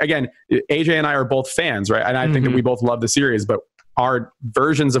 Right. But like, again, AJ and I are both fans, right? And I think that we both love the series, but our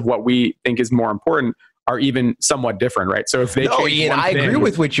versions of what we think is more important are even somewhat different, right? So if they Ian, I agree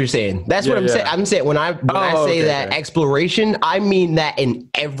with what you're saying. That's what I'm saying. I'm saying when I say exploration, I mean that in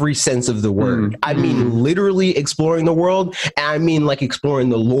every sense of the word. I mean literally exploring the world, and I mean like exploring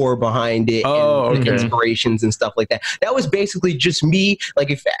the lore behind it and the inspirations and stuff like that. That was basically just me.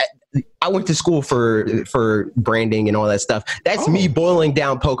 Like, if I went to school for branding and all that stuff, that's me boiling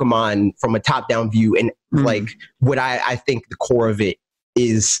down Pokemon from a top-down view, and like what I think the core of it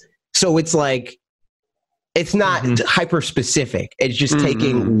is. So it's like, it's not hyper specific. It's just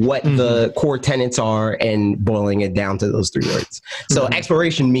taking what the core tenets are and boiling it down to those 3 words. So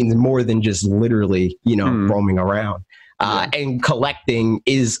exploration means more than just literally, roaming around. And collecting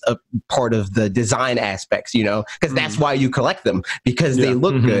is a part of the design aspects, because that's why you collect them, because they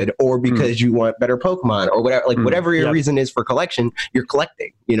look good, or because you want better Pokemon, or whatever. Like whatever your reason is for collection, you're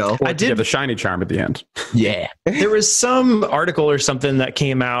collecting. I did the shiny charm at the end. Yeah, there was some article or something that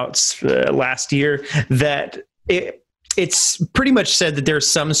came out last year that it's pretty much said that there's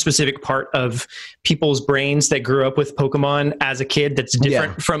some specific part of people's brains that grew up with Pokemon as a kid that's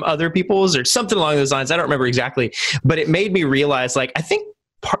different from other people's, or something along those lines. I don't remember exactly, but it made me realize, like, I think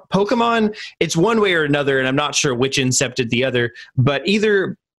Pokemon, it's one way or another, and I'm not sure which incepted the other, but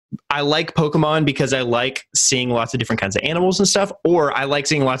either I like Pokemon because I like seeing lots of different kinds of animals and stuff, or I like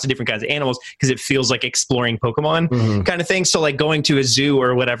seeing lots of different kinds of animals because it feels like exploring Pokemon kind of thing. So like going to a zoo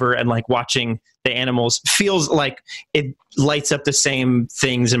or whatever and like watching the animals feels like it lights up the same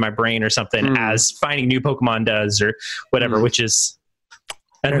things in my brain or something as finding new Pokemon does, or whatever, which is,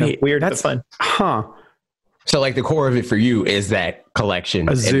 I don't know, weird, but fun. So like the core of it for you is that collection.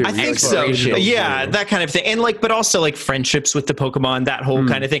 I think so. Yeah, that kind of thing. And like, but also like friendships with the Pokemon, that whole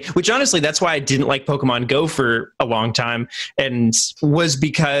kind of thing, which honestly, that's why I didn't like Pokemon Go for a long time, and was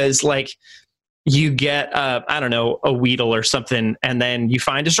because like you get, I don't know, a Weedle or something, and then you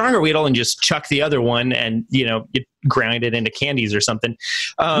find a stronger Weedle and just chuck the other one and, you grind it into candies or something.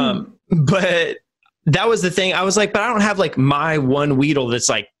 But that was the thing. I was like, but I don't have like my one Weedle that's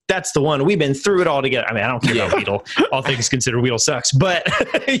like, that's the one. We've been through it all together. I mean, I don't care about Weedle. All things considered, Weedle sucks. But,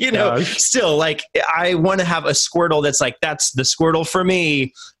 still, like, I want to have a Squirtle that's like, that's the Squirtle for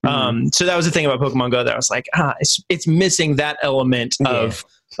me. So that was the thing about Pokemon Go that I was like, it's missing that element of,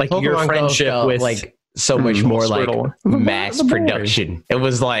 like, Pokemon your friendship with... like so much more Squirtle. Like mass production. It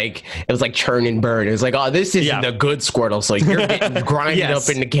was like churn and burn. It was like, oh, this isn't the good Squirtle, so you're getting grinded up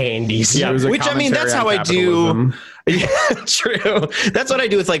into candies. Yeah, which I mean, that's how I do. Yeah, true. That's what I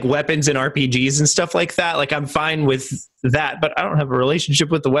do with like weapons and RPGs and stuff like that. Like I'm fine with that, but I don't have a relationship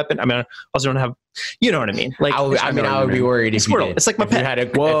with the weapon. I mean, I also don't have, you know what I mean? Like, I would be worried if you did. It's like my pet.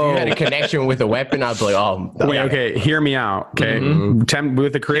 If you had a connection with a weapon, I'd be like, oh. Wait, okay, hear me out. Okay,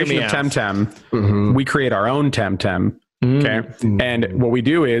 with the creation of Temtem, we create our own Temtem. Okay. And what we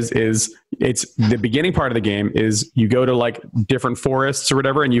do is it's the beginning part of the game is you go to like different forests or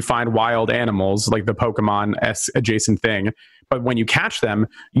whatever, and you find wild animals, like the Pokemon adjacent thing. But when you catch them,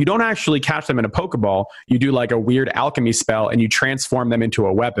 you don't actually catch them in a Pokeball. You do like a weird alchemy spell and you transform them into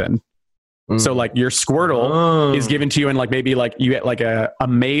a weapon. So like your Squirtle is given to you, and like maybe like you get like a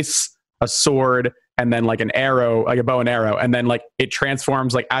mace, a sword, and then like an arrow, like a bow and arrow, and then like it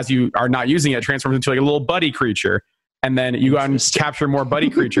transforms, like as you are not using it, it transforms into like a little buddy creature. And then you go out and capture more buddy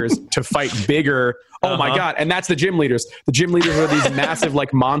creatures to fight bigger. Oh my God. And that's the gym leaders. The gym leaders are these massive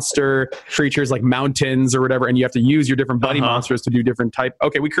like monster creatures like mountains or whatever. And you have to use your different buddy monsters to do different type.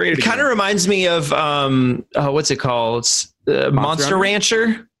 Okay, we created it. Kind of reminds me of, what's it called? Monster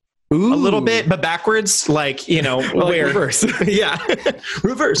Rancher. Ooh. A little bit, but backwards. Like, you know, like reverse. Yeah.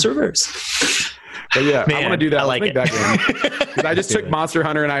 reverse. But yeah, man, I want to do that. I like it. That game. I just took Monster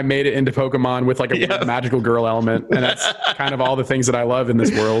Hunter and I made it into Pokemon with like a magical girl element, and that's kind of all the things that I love in this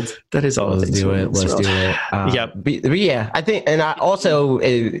world. That is all. Let's do it. Yep. But yeah, I think, and I also,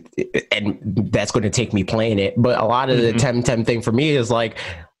 and that's going to take me playing it. But a lot of the Temtem thing for me is like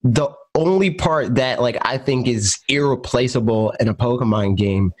the only part that like I think is irreplaceable in a Pokemon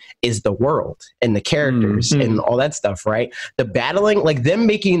game is the world and the characters and all that stuff, right? The battling, like them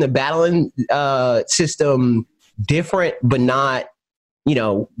making the battling system different, but not, you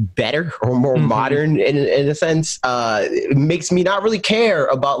know, better or more modern in a sense, it makes me not really care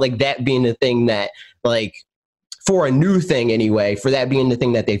about like that being the thing that like, for a new thing anyway, for that being the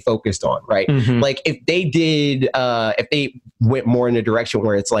thing that they focused on, right? Like if they did, if they went more in a direction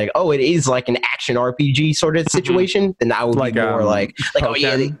where it's like, oh, it is like an action RPG sort of situation, then I would like, be more like oh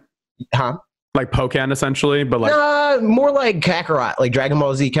yeah, like Pokken essentially, but like more like Kakarot, like Dragon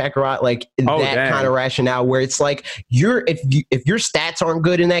Ball Z Kakarot, like that kind of rationale where it's like if your stats aren't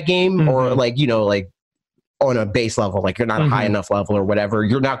good in that game or like, you know, like on a base level, like you're not a high enough level or whatever,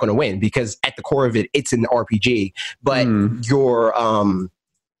 you're not going to win because at the core of it, it's an RPG, but your,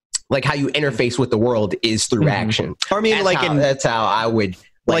 like how you interface with the world is through action. Or I mean, that's how I would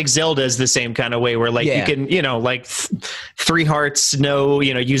like Zelda is the same kind of way where like you can, you know, like 3 hearts, you know,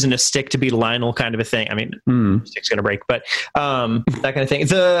 using a stick to beat Lionel kind of a thing. I mean, stick's going to break, but that kind of thing.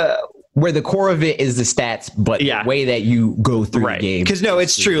 Where the core of it is the stats, but the way that you go through the game. Because no,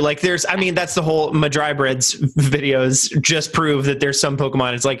 it's true. Like that's the whole Madrybread's videos just prove that there's some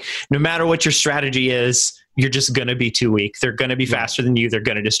Pokemon. It's like, no matter what your strategy is, you're just going to be too weak. They're going to be faster than you. They're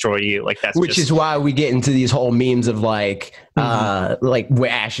going to destroy you. Like which is why we get into these whole memes of like where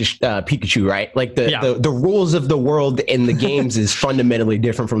Ash is Pikachu, right? Like the rules of the world in the games is fundamentally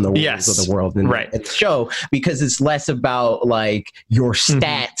different from the rules of the world in the show, because it's less about like your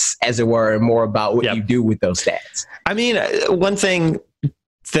stats as it were, and more about what you do with those stats. I mean, one thing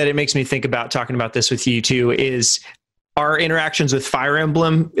that it makes me think about talking about this with you too is our interactions with Fire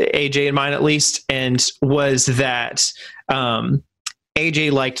Emblem, AJ and mine at least, and was that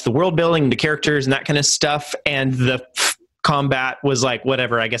AJ liked the world building, the characters, and that kind of stuff, and the combat was like,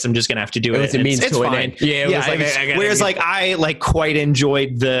 whatever, I guess I'm just gonna have to do it. It's fine. Whereas like I like quite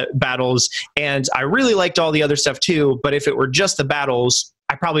enjoyed the battles, and I really liked all the other stuff too. But if it were just the battles,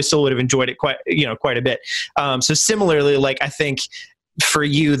 I probably still would have enjoyed it quite a bit. So similarly, like I think for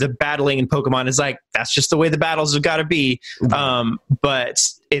you, the battling in Pokemon is like, that's just the way the battles have got to be. But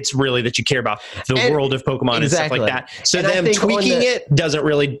it's really that you care about the world of Pokemon and stuff like that. So them tweaking it doesn't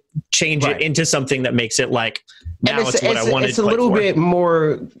really change it into something that makes it like, now it's what I wanted. It's a little bit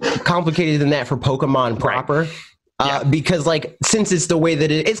more complicated than that for Pokemon proper. Because like, since it's the way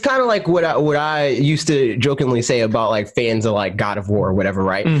that it's kind of like what I used to jokingly say about like fans of like God of War or whatever,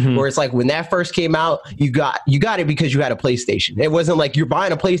 right? Where it's like when that first came out, you got it because you had a PlayStation. It wasn't like you're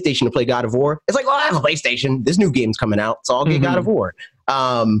buying a PlayStation to play God of War. It's like, well, I have a PlayStation. This new game's coming out, so I'll get God of War.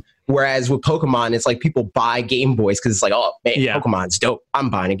 Whereas with Pokemon, it's like people buy Game Boys because it's like, oh man, Pokemon's dope.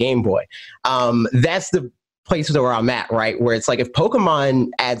 I'm buying a Game Boy. That's the place where I'm at, right? Where it's like, if Pokemon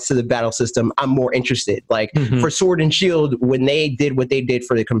adds to the battle system, I'm more interested. Like for Sword and Shield, when they did what they did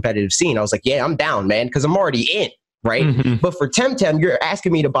for the competitive scene, I was like, yeah, I'm down, man, because I'm already in, right? But for Temtem, you're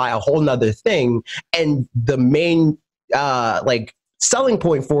asking me to buy a whole nother thing. And the main like selling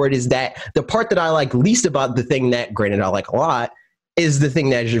point for it is that the part that I like least about the thing that, granted, I like a lot, is the thing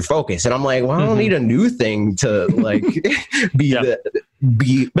that is your focus. And I'm like, well, I don't need a new thing to like be.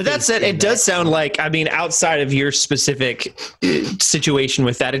 But that said, it does sound like, I mean, outside of your specific situation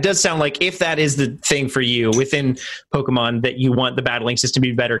with that, it does sound like if that is the thing for you within Pokemon, that you want the battling system to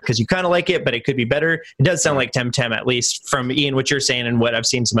be better because you kind of like it, but it could be better. It does sound like Temtem, at least from Ian, what you're saying and what I've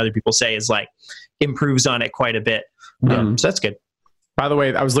seen some other people say, is like improves on it quite a bit. So that's good. By the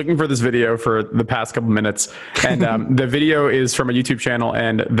way, I was looking for this video for the past couple minutes, and the video is from a YouTube channel,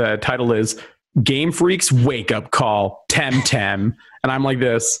 and the title is Game Freak's Wake Up Call, Temtem. And I'm like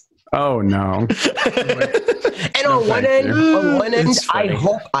this, oh no. And on one end,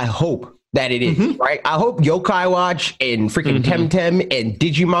 I hope that it is, right? I hope Yokai Watch and freaking Temtem and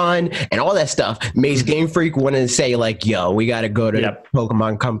Digimon and all that stuff makes Game Freak want to say like, yo, we got to go to the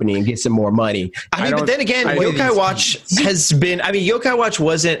Pokemon company and get some more money. I mean, but then again, Yokai Watch has been, I mean, Yokai Watch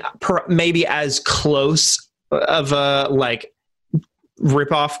wasn't maybe as close of a like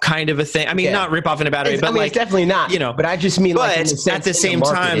rip-off kind of a thing. I mean, not rip-off in a bad way, but like, it's definitely not, you know, but I just mean like, in the sense, at the same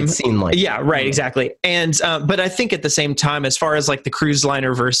time, it seemed like, exactly. And, but I think at the same time, as far as like the cruise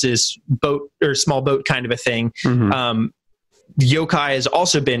liner versus boat or small boat kind of a thing, Yokai has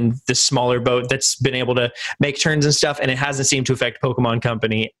also been the smaller boat that's been able to make turns and stuff, and it hasn't seemed to affect Pokemon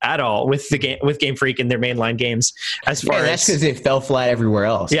Company at all with the game, with Game Freak and their mainline games. As far that's because it fell flat everywhere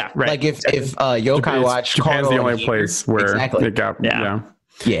else. Yeah, right. Like if Yokai Watch, Japan's the only place where it got. Yeah.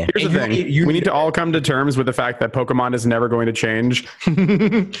 Here's the thing: we need to all come to terms with the fact that Pokemon is never going to change,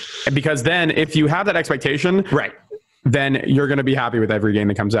 because then if you have that expectation, right, then you're going to be happy with every game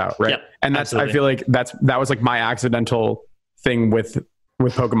that comes out, right? Yep, and that's I feel like that was like my accidental thing with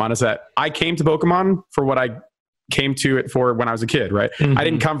Pokemon, is that I came to Pokemon for what I came to it for when I was a kid, right? I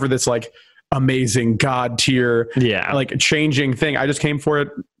didn't come for this like amazing god tier, like changing thing. I just came for it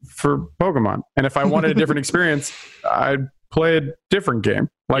for Pokemon. And if I wanted a different experience, I'd play a different game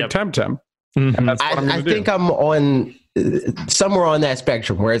like Temtem. And that's what I think I'm on somewhere on that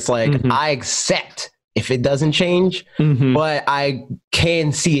spectrum where it's like, I accept if it doesn't change, but I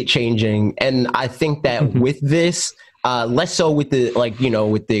can see it changing. And I think that with this, less so with the, like, you know,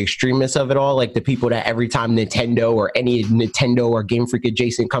 with the extremists of it all, like the people that every time Nintendo or any Nintendo or Game Freak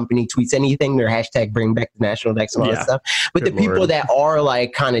adjacent company tweets anything, their hashtag bring back the National Dex and all that stuff. But the people that are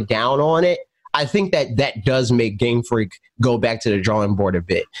like kind of down on it, I think that that does make Game Freak go back to the drawing board a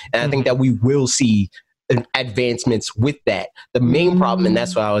bit. And I think that we will see advancements with that. The main problem, and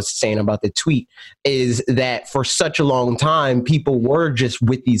that's what I was saying about the tweet, is that for such a long time, people were just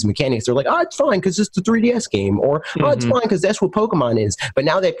with these mechanics. They're like, oh, it's fine because it's the 3DS game, or oh, it's fine because that's what Pokemon is. But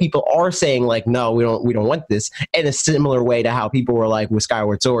now that people are saying like, no, we don't want this, in a similar way to how people were like with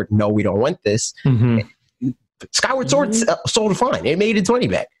Skyward Sword, no, we don't want this. Skyward Sword sold fine. It made its money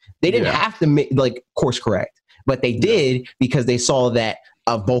back. They didn't have to make like course correct, but they did because they saw that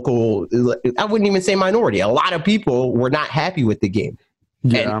a vocal, I wouldn't even say minority, a lot of people were not happy with the game.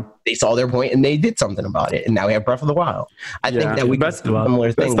 And they saw their point and they did something about it. And now we have Breath of the Wild. I think that we that's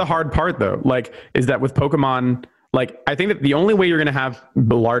the hard part though, like, is that with Pokemon, like, I think that the only way you're going to have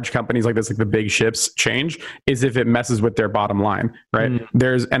the large companies like this, like the big ships, change is if it messes with their bottom line, right?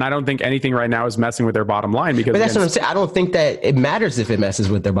 And I don't think anything right now is messing with their bottom line, because but that's what I'm saying. I don't think that it matters if it messes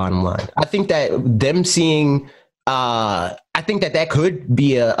with their bottom line. I think that them seeing, I think that could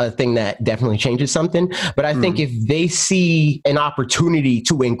be a thing that definitely changes something. But I think if they see an opportunity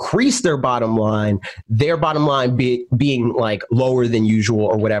to increase their bottom line being like lower than usual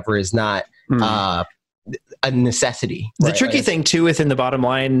or whatever is not a necessity. The tricky thing too within the bottom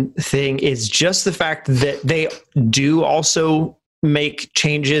line thing is just the fact that they do also make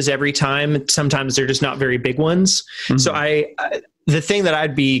changes every time. Sometimes they're just not very big ones. So the thing that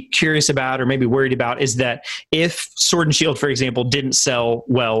I'd be curious about or maybe worried about is that if Sword and Shield, for example, didn't sell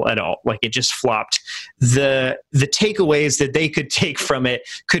well at all, like it just flopped, the takeaways that they could take from it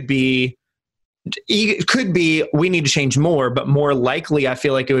could be we need to change more, but more likely I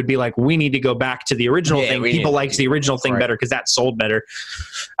feel like it would be like we need to go back to the original thing. People liked the original thing better because that sold better.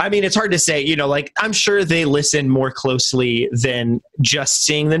 I mean, it's hard to say, you know, like I'm sure they listen more closely than just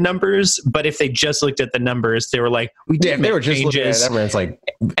seeing the numbers, but if they just looked at the numbers, they were like, they were just changes. Looking at it's like,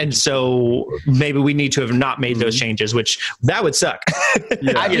 and so maybe we need to have not made those changes, which that would suck.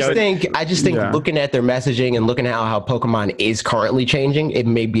 I just think looking at their messaging and looking at how Pokemon is currently changing, it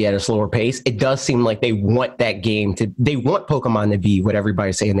may be at a slower pace. It does seem like they want they want Pokemon to be what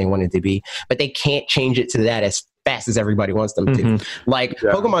everybody's saying they want it to be, but they can't change it to that as fast as everybody wants them to. Like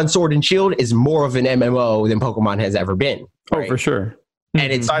Pokemon Sword and Shield is more of an MMO than Pokemon has ever been. Right? Oh, for sure.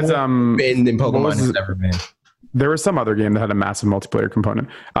 And it's more been than Pokemon has ever been. There was some other game that had a massive multiplayer component.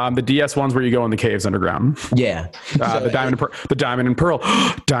 The DS ones where you go in the caves underground. Yeah. The Diamond and Pearl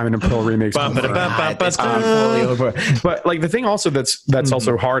remakes. But like the thing also that's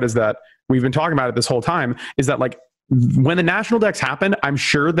also hard is that we've been talking about it this whole time, is that like when the National Dex happened, I'm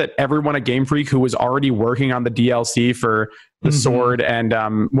sure that everyone at Game Freak who was already working on the DLC for the Sword and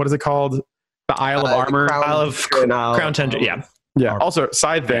what is it called? The Isle of Armor. Crown Tundra. Yeah. Yeah. Also,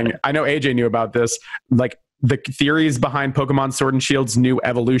 side thing, I know AJ knew about this. Like the theories behind Pokemon Sword and Shield's new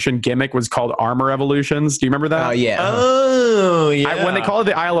evolution gimmick was called Armor Evolutions. Do you remember that? Oh, yeah. Oh, yeah. When they called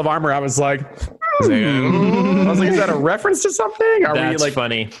it the Isle of Armor, I was like, is that a reference to something? That's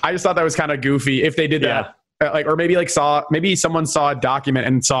funny. I just thought that was kind of goofy if they did that. or maybe someone saw a document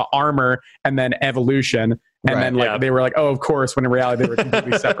and saw armor and then evolution. And then they were like, oh, of course, when in reality they were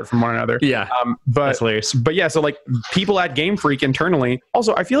completely separate from one another. Yeah. That's hilarious. But yeah, so like people at Game Freak internally,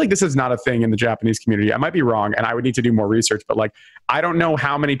 also, I feel like this is not a thing in the Japanese community. I might be wrong and I would need to do more research, but like, I don't know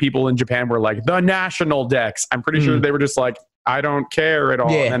how many people in Japan were like the national decks. I'm pretty sure they were just like, I don't care at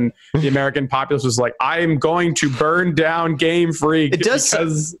all. Yeah. And the American populace was like, I am going to burn down Game Freak because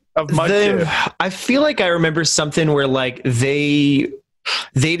of Mudkip. I feel like I remember something where like they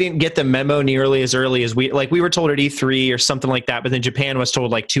didn't get the memo nearly as early as we were told at E3 or something like that, but then Japan was told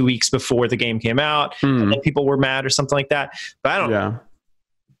like 2 weeks before the game came out and then people were mad or something like that. But I don't know.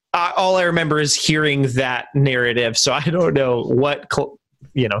 All I remember is hearing that narrative. So I don't know what,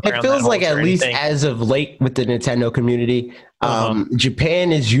 it feels like at least as of late with the Nintendo community,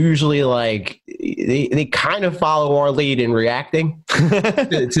 Japan is usually like they kind of follow our lead in reacting to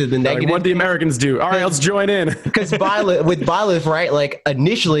the negative. Like what the Americans do. All right, let's join in. Because with Byleth, right? Like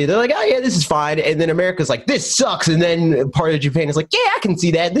initially they're like, oh yeah, this is fine, and then America's like, this sucks, and then part of Japan is like, yeah, I can see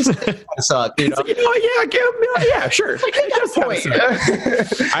that. This sucks. You know? Yeah, sure. Like,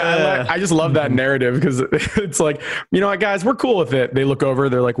 I just love that narrative because it's like, you know what, guys, we're cool with it. They look over,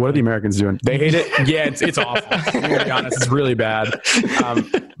 they're like, what are the Americans doing? They hate it. Yeah, it's awful. I'm gonna be honest, it's really bad.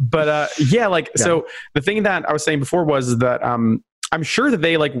 So the thing that I was saying before was that I'm sure that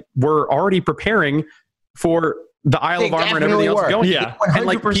they like were already preparing for the Isle of Armor and everything else going. Yeah. And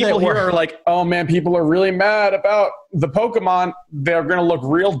like people here are like, oh man, people are really mad about the Pokemon. They're going to look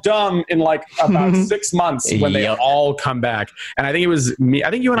real dumb in like about 6 months when they all come back. And I think it was me. I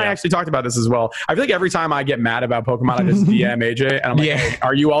think you and I actually talked about this as well. I feel like every time I get mad about Pokemon, I just DM AJ and I'm like, hey,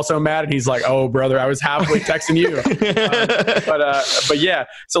 are you also mad? And he's like, oh brother, I was halfway texting you. But yeah,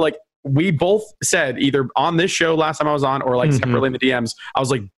 so like we both said either on this show last time I was on or like separately in the DMs, I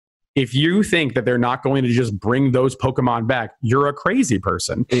was like, if you think that they're not going to just bring those Pokemon back, you're a crazy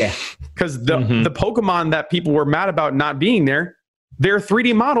person. Yeah. Because the Pokemon that people were mad about not being there, their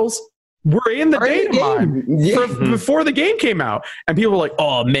 3D models were in the data mine before the game came out. And people were like,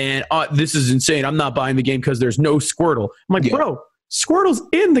 oh man, this is insane. I'm not buying the game because there's no Squirtle. I'm like, bro, Squirtle's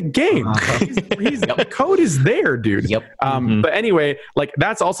in the game. The code is there, dude. Yep. But anyway, like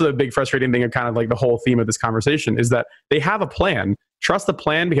that's also the big frustrating thing of kind of like the whole theme of this conversation is that they have a plan. Trust the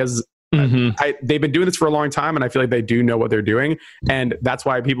plan because they've been doing this for a long time and I feel like they do know what they're doing. And that's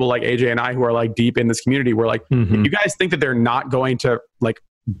why people like AJ and I who are like deep in this community, we're like, if you guys think that they're not going to like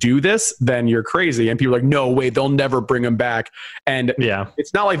do this, then you're crazy. And people are like, no way, they'll never bring them back. And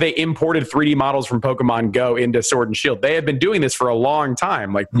it's not like they imported 3D models from Pokemon Go into Sword and Shield. They have been doing this for a long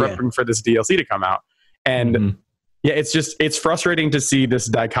time, like prepping for this DLC to come out. And it's frustrating to see this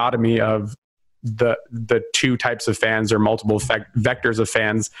dichotomy of the two types of fans or multiple vectors of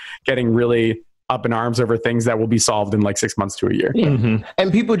fans getting really up in arms over things that will be solved in like 6 months to a year.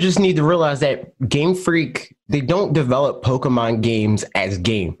 And people just need to realize that Game Freak, they don't develop Pokemon games as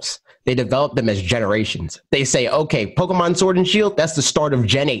games. They develop them as generations. They say, okay, Pokemon Sword and Shield, that's the start of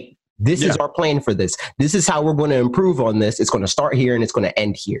Gen 8. This is our plan for this. This is how we're going to improve on this. It's going to start here and it's going to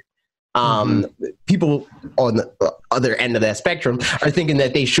end here. People on the other end of that spectrum are thinking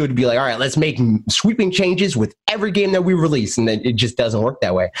that they should be like, all right, let's make sweeping changes with every game that we release. And then it just doesn't work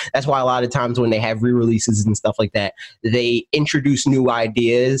that way. That's why a lot of times when they have re-releases and stuff like that, they introduce new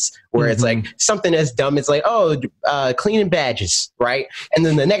ideas where it's like something as dumb as like, cleaning badges, right? And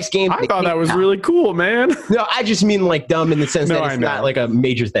then the next game. I thought that was really cool, man. No, I just mean like dumb in the sense that it's not like a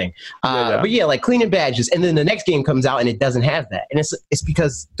major thing. But yeah, like cleaning badges. And then the next game comes out and it doesn't have that. And it's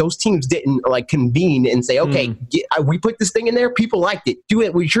because those teams didn't like convene and say, okay, we put this thing in there, people liked it, do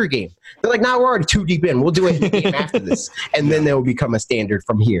it with your game. They're like, we're already too deep in, we'll do it in the game after this, and then they'll become a standard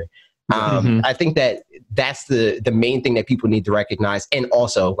from here. I think that's the main thing that people need to recognize. And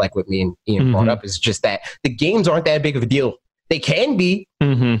also, like what me and Ian brought up, is just that the games aren't that big of a deal. They can be,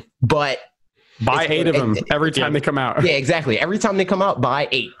 but buy 8 of them every time they come out. Yeah, exactly. Every time they come out, buy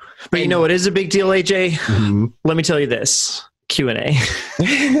 8. But you know what is a big deal, AJ? Let me tell you this. Q&A.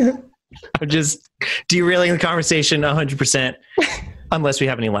 I'm just derailing the conversation 100% unless we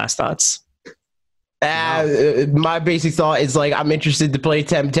have any last thoughts. My basic thought is like, I'm interested to play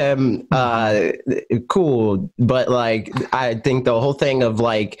Temtem. Cool. But like, I think the whole thing of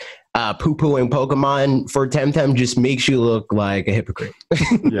like poo-pooing Pokemon for Temtem just makes you look like a hypocrite.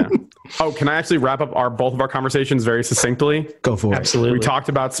 Oh, can I actually wrap up both of our conversations very succinctly? Go for it. Absolutely. We talked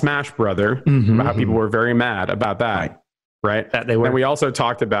about Smash Brother, about how people were very mad about that. Right? That they were. And we also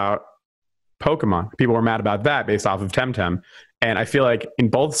talked about Pokemon. People were mad about that based off of Temtem. And I feel like in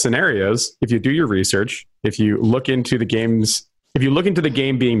both scenarios, if you do your research, if you look into the games If you look into the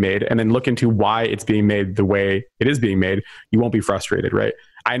game being made and then look into why it's being made the way it is being made, you won't be frustrated, right?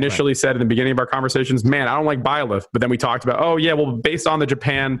 I initially said in the beginning of our conversations, man, I don't like Byleth. But then we talked about, oh yeah, well, based on the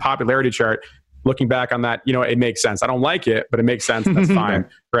Japan popularity chart, looking back on that, it makes sense. I don't like it, but it makes sense. And that's fine,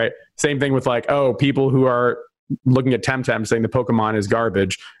 right? Same thing with like, oh, people who are looking at Temtem saying the Pokemon is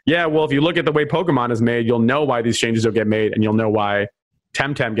garbage. Yeah, well, if you look at the way Pokemon is made, you'll know why these changes don't get made, and you'll know why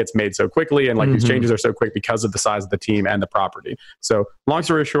Temtem gets made so quickly, and like these changes are so quick because of the size of the team and the property. So long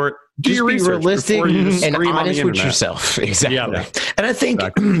story short, just be realistic and honest with yourself. Exactly. Yeah. And I think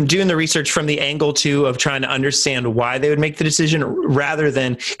doing the research from the angle too of trying to understand why they would make the decision rather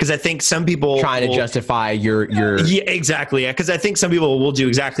than, because I think some people trying to justify your yeah, exactly. Because I think some people will do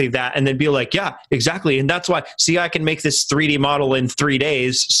exactly that and then be like, yeah, exactly. And that's why, see, I can make this 3D model in 3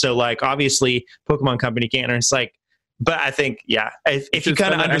 days. So like, obviously Pokemon Company can't. And it's like, but I think, yeah, if you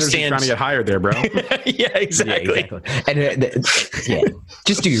kind of understand, trying to get hired there, bro. Yeah, exactly. And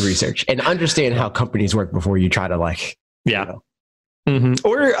just do your research and understand how companies work before you try to like,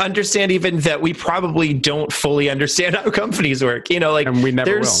 or understand even that we probably don't fully understand how companies work. And we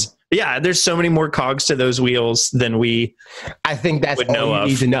never will. Yeah, there's so many more cogs to those wheels than we. I think that's all you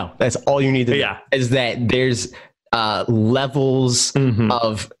need to know. That's all you need to know. Is that there's levels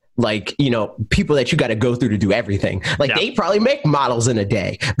of like, people that you got to go through to do everything. Like they probably make models in a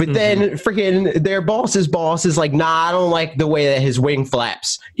day, but then freaking their boss's boss is like, nah, I don't like the way that his wing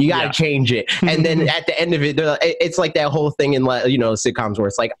flaps. You got to change it. And then at the end of it, it's like that whole thing in, sitcoms where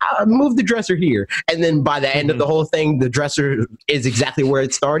it's like, I'll move the dresser here. And then by the end of the whole thing, the dresser is exactly where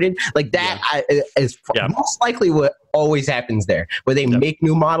it started. Like that is most likely what always happens there, where they make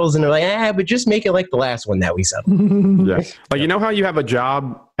new models and they're like, but just make it like the last one that we saw. Like, how you have a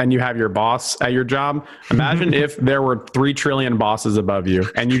job and you have your boss at your job? Imagine if there were 3 trillion bosses above you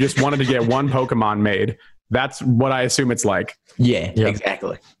and you just wanted to get one Pokemon made. That's what I assume it's like. Yeah,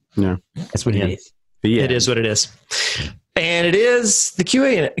 exactly. Yeah, that's what it is. It is what it is. And it is the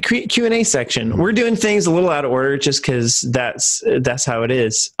Q&A section. We're doing things a little out of order just because that's how it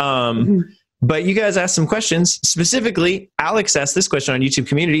is. But you guys asked some questions. Specifically, Alex asked this question on YouTube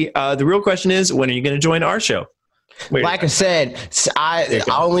community. The real question is, when are you going to join our show? Like I said, I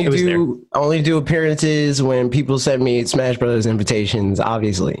only do appearances when people send me Smash Brothers invitations.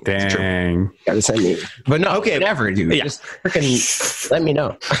 Obviously, dang, gotta send me. But no, never, dude. Yeah. Just freaking let me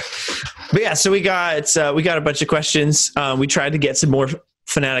know. But yeah, so we got a bunch of questions. We tried to get some more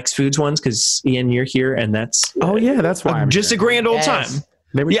Fanatics Foods ones because Ian, you're here, and that's that's why I'm just here. A grand old time.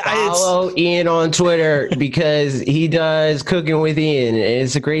 Follow Ian on Twitter because he does Cooking with Ian.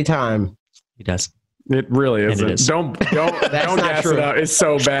 It's a great time. He does. It really isn't. It is. Don't gas it out. It's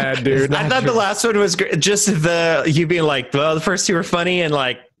so bad, dude. I thought the last one was great. Just you being like, well, the first 2 were funny, and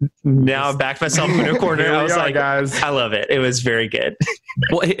like now I backed myself in a corner. I was like, guys, I love it. It was very good.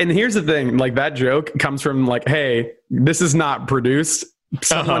 Well, and here's the thing: like that joke comes from like, hey, this is not produced.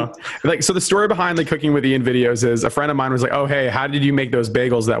 Someone so the story behind the Cooking with Ian videos is a friend of mine was like, oh, hey, how did you make those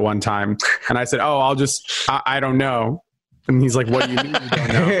bagels that one time? And I said, oh, I don't know. And he's like, what do you mean you don't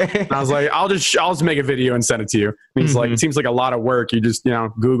know? And I was like, I'll just make a video and send it to you. And he's like, it seems like a lot of work. You just,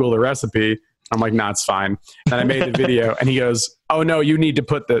 Google the recipe. I'm like, nah, it's fine. And I made the video and he goes, oh no, you need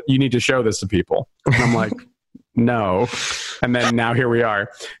to show this to people. And I'm like, no. And then now here we are.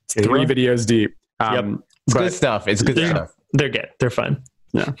 It's 3 videos deep. It's good stuff. It's good stuff. They're good. They're fun.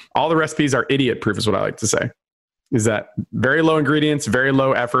 Yeah. All the recipes are idiot proof is what I like to say. Is that very low ingredients, very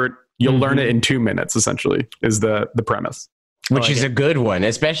low effort. You'll learn it in 2 minutes, essentially, is the premise. Which is a good one,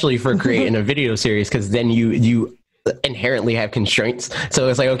 especially for creating a video series, because then you inherently have constraints. So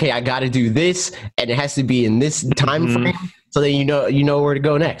it's like, okay, I got to do this, and it has to be in this time frame, so then you know where to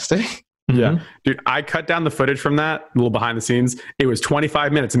go next. Yeah. Dude, I cut down the footage from that, a little behind the scenes. It was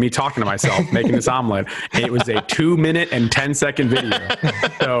 25 minutes of me talking to myself, making this omelet. And it was a 2-minute and 10-second video.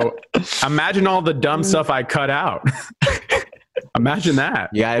 So imagine all the dumb stuff I cut out. Imagine that.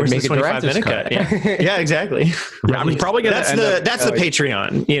 Yeah, where's the 25-minute cut? Yeah, exactly. Yeah, I'm probably gonna. That's the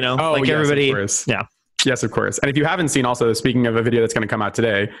Patreon. Everybody. Yeah. Yes, of course. And if you haven't seen, also speaking of a video that's going to come out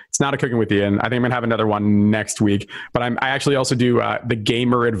today, it's not a Cooking with Ian. I think I'm going to have another one next week. But I actually also do the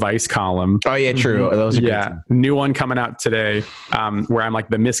gamer advice column. Oh yeah, true. Those are new one coming out today, where I'm like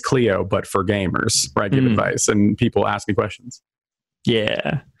the Miss Cleo, but for gamers, where I give advice and people ask me questions.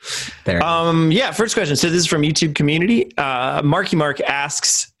 Yeah. First question. So this is from YouTube community. Marky Mark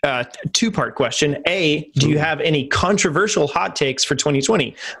asks a 2-part question. A, do you have any controversial hot takes for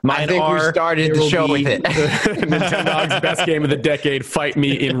 2020? I think we started the show with it. Nintendo's best game of the decade. Fight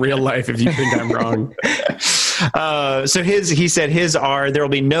me in real life if you think I'm wrong. So he said his are, there will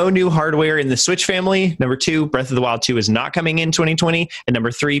be no new hardware in the Switch family. Number 2, Breath of the Wild 2 is not coming in 2020. And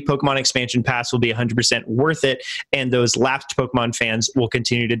number 3, Pokemon Expansion Pass will be 100% worth it. And those lapsed Pokemon fans will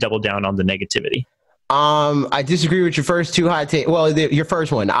continue to double down on the negativity. I disagree with your first 2 hot takes. Well, your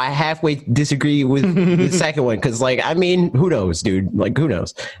first one, I halfway disagree with the second one. Cause like, I mean, who knows, dude? Like, who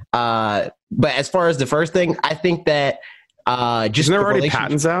knows? But as far as the first thing, I think that, just isn't there already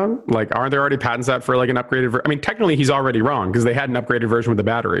patents out? Like, aren't there already patents out for like an upgraded I mean, technically he's already wrong because they had an upgraded version with the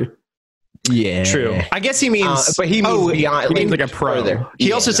battery. Yeah, true. I guess he means, but he means beyond. He means like a pro. Further.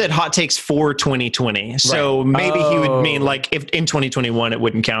 He also said hot takes for 2020. So maybe he would mean like if in 2021 it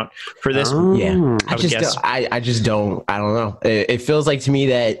wouldn't count for this. Yeah, I just don't. I don't know. It feels like to me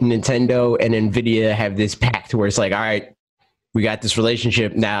that Nintendo and Nvidia have this pact where it's like, all right, we got this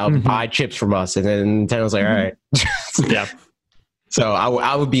relationship now. Buy chips from us, and then Nintendo's like, all right, yeah. So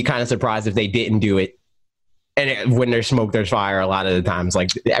I would be kind of surprised if they didn't do it. And when there's smoke, there's fire. A lot of the times, like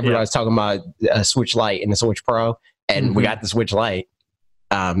everybody's talking about a Switch Lite and the Switch Pro, and we got the Switch Lite,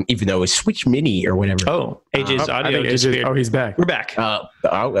 even though it's Switch Mini or whatever. Oh, AJ's audio disappeared. Oh, he's back. We're back.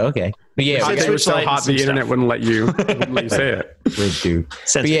 Okay. But yeah, it was so hot the internet wouldn't let you say it. Weird dude.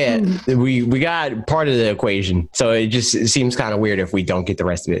 But yeah, we got part of the equation, so it seems kind of weird if we don't get the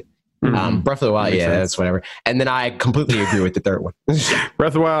rest of it. Breath of the Wild, that's whatever. And then I completely agree with the third one. Breath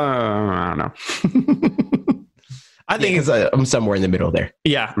of the Wild, I don't know. I think I'm somewhere in the middle there.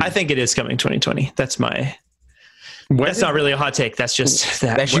 Yeah, I think it is coming 2020. That's my. That's not really a hot take. That's just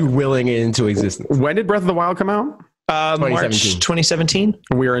that. That's you willing it into existence. When did Breath of the Wild come out? March 2017.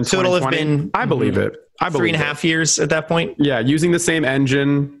 We are in 2020. So it'll have been. I believe it. I believe 3.5 years at that point. Yeah, using the same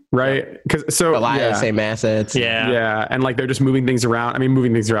engine, right? Because a lot of the same assets. Yeah, and like they're just moving things around. I mean,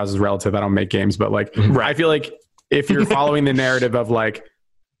 moving things around is relative. I don't make games, but like I feel like if you're following the narrative of like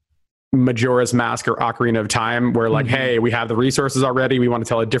Majora's Mask or Ocarina of Time, where like, hey, we have the resources already, we want to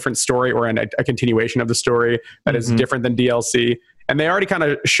tell a different story or a continuation of the story that is different than DLC. And they already kind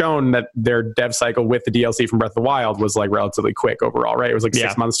of shown that their dev cycle with the DLC from Breath of the Wild was like relatively quick overall, right? It was like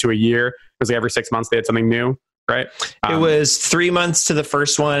 6 months to a year. It was like every 6 months they had something new, right? It was 3 months to the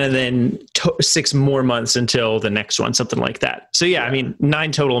first one and then 6 more months until the next one, something like that. So yeah, I mean,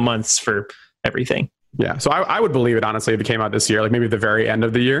 9 total months for everything. Yeah. So I would believe it, honestly, if it came out this year, like maybe at the very end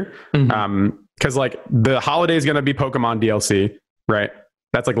of the year. Because like the holiday is going to be Pokemon DLC, right?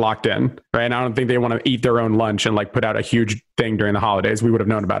 That's like locked in, right? And I don't think they want to eat their own lunch and like put out a huge thing during the holidays. We would have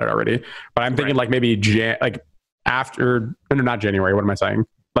known about it already. But I'm thinking like maybe not January. What am I saying?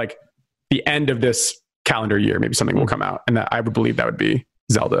 Like the end of this calendar year, maybe something will come out. And that I would believe that would be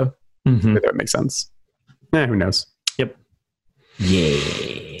Zelda. If that would make sense. Who knows? Yep.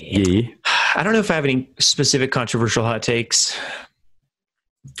 Yeah. I don't know if I have any specific controversial hot takes.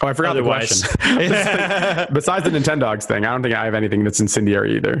 Oh, I forgot the question. Besides the Nintendogs thing, I don't think I have anything that's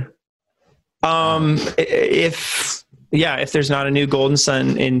incendiary either. If there's not a new Golden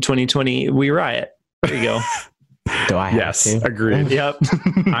Sun in 2020, we riot. There you go. Do I have to? Agreed. Yep.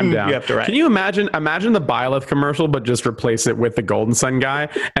 I'm down. You have to riot. Can you imagine the Byleth commercial, but just replace it with the Golden Sun guy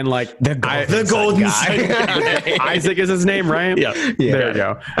and like the Golden Sun guy. Isaac is his name, right? Yeah. There you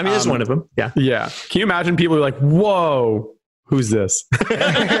go. I mean, there's one of them. Yeah. Yeah. Can you imagine people are like, whoa, who's this?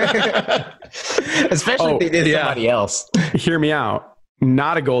 Especially if they did somebody else. Hear me out.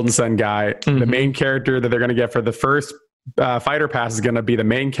 Not a Golden Sun guy. The main character that they're going to get for the first fighter pass is going to be the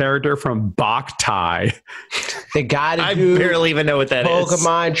main character from Boktai. They got to I barely even know what that is.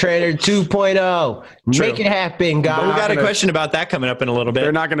 Pokemon Trainer 2.0. Make it happen, guys. But we got a question about that coming up in a little bit.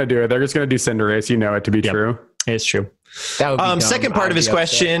 They're not going to do it. They're just going to do Cinderace. You know it to be true. It's true. That would be second part of his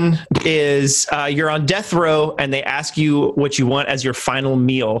question is you're on death row and they ask you what you want as your final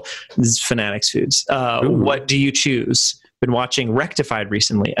meal. This is Fanatics Foods. What do you choose? Been watching Rectified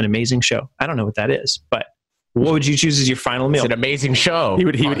recently, an amazing show. I don't know what that is, but what would you choose as your final meal? It's an amazing show. He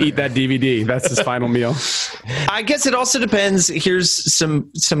would eat that DVD. That's his final meal. I guess it also depends. Here's some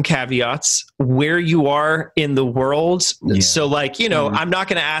caveats where you are in the world. Yeah. So like, I'm not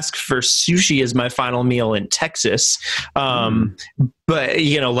going to ask for sushi as my final meal in Texas. But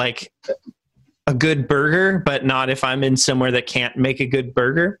like a good burger, but not if I'm in somewhere that can't make a good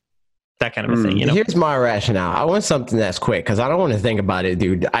burger. That kind of a thing, Here's my rationale. I want something that's quick because I don't want to think about it,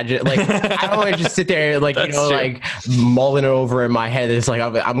 dude. I just I don't want to just sit there like mulling it over in my head. It's like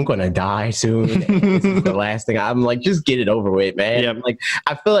I'm gonna die soon. This is the last thing. I'm like, just get it over with, man. Yep. Like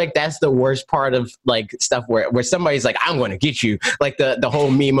I feel like that's the worst part of like stuff where somebody's like, I'm gonna get you. Like the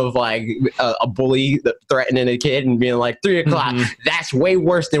whole meme of like a bully threatening a kid and being like 3 o'clock. That's way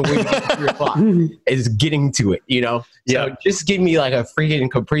worse than waiting at 3 o'clock. Is getting to it, So just give me like a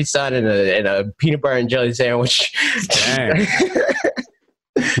freaking Capri Sun and a peanut butter and jelly sandwich. Dang.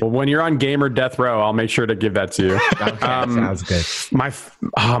 Well, when you're on gamer death row, I'll make sure to give that to you. Okay, sounds good.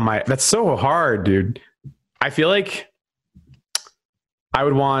 That's so hard, dude. I feel like I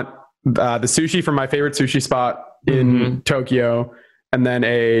would want the sushi from my favorite sushi spot in Tokyo, and then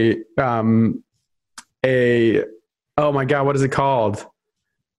oh my god, what is it called?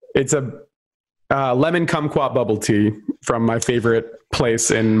 It's a lemon kumquat bubble tea from my favorite place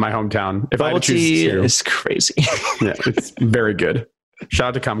in my hometown. If Bubble I had to choose tea two. is crazy. Yeah, it's very good. Shout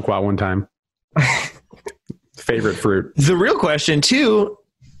out to kumquat one time. Favorite fruit. The real question too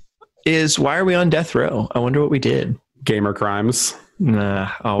is, why are we on death row? I wonder what we did. Gamer crimes.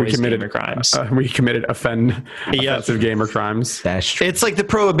 Nah, always gamer crimes. We committed offensive gamer crimes. That's true. It's like the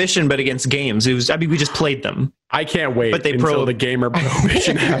prohibition, but against games. We just played them. I can't wait But until the gamer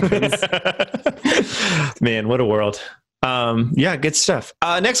prohibition happens. Man, what a world. Yeah, good stuff.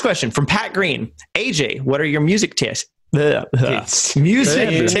 Next question from Pat Green. AJ, what are your music tastes?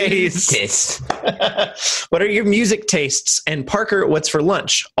 Music tastes. What are your music tastes? And Parker, what's for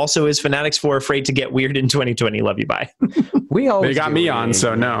lunch? Also, is Fanatics 4 afraid to get weird in 2020? Love you, bye. They got me on,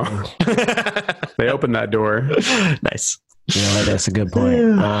 so no. They opened that door. Nice. Yeah, that's a good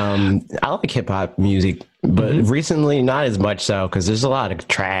point. I like hip hop music, but recently not as much so, because there's a lot of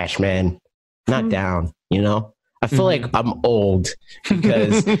trash, man. Not down, you know? I feel like I'm old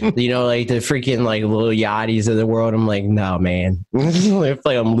because, you know, like the freaking like Lil Yachty's of the world. I'm like, no, man. I feel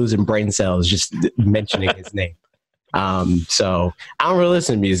like I'm losing brain cells just mentioning his name. So I don't really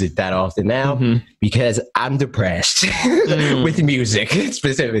listen to music that often now because I'm depressed with music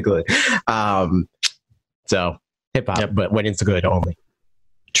specifically. So hip hop, but when it's good only.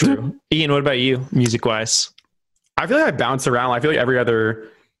 True. Ian, what about you, music wise? I feel like I bounce around. I feel like every other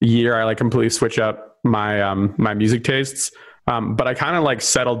year I like completely switch up my my music tastes. But I kind of like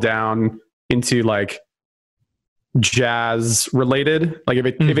settle down into like jazz related. Like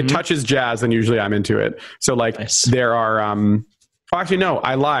if it touches jazz, then usually I'm into it. So like there are actually no,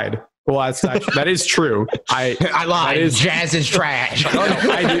 I lied. Well, that is true. I lied. Jazz is trash.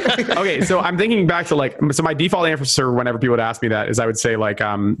 Okay, so I'm thinking back to like, so my default answer whenever people would ask me that is I would say like,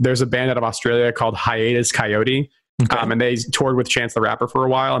 there's a band out of Australia called Hiatus Coyote. Okay. And they toured with Chance the Rapper for a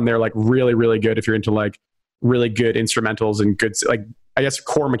while, and they're like really, really good if you're into like really good instrumentals and good, like I guess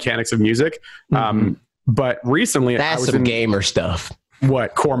core mechanics of music. But recently, that's some gamer stuff.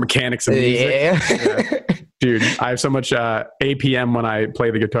 What core mechanics of music? Yeah. Dude, I have so much APM when I play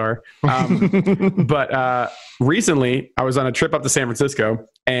the guitar. But recently, I was on a trip up to San Francisco,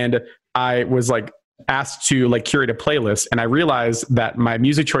 and I was like asked to like curate a playlist, and I realized that my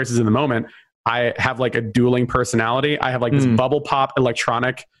music choices in the moment, I have like a dueling personality. I have like this bubble pop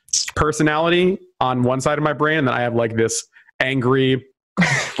electronic personality on one side of my brain, and then I have like this angry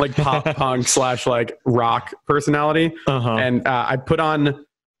like pop punk / like rock personality. And I put on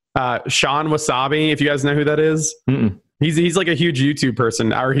Sean Wasabi, if you guys know who that is. He's like a huge YouTube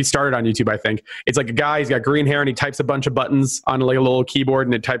person, or he started on YouTube, I think. It's like a guy, he's got green hair and he types a bunch of buttons on like a little keyboard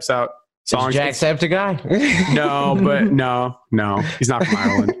and it types out songs. Is Jacksepticeye? No, but no, he's not from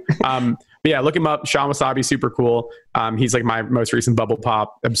Ireland. But yeah, look him up. Sean Wasabi, super cool. He's like my most recent bubble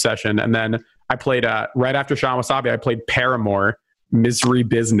pop obsession. And then I played right after Sean Wasabi, I played Paramore, Misery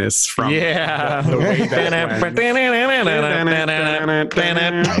Business from the way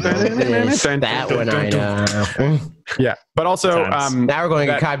that one I know. Yeah, but also now we're going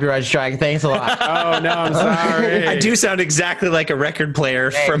to copyright strike. Thanks a lot. Oh no, I'm sorry. I do sound exactly like a record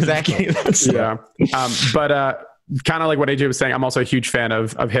player from exactly. Yeah, but kind of like what AJ was saying, I'm also a huge fan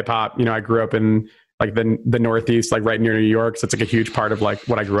of hip hop. You know, I grew up in like the Northeast, like right near New York. So it's like a huge part of like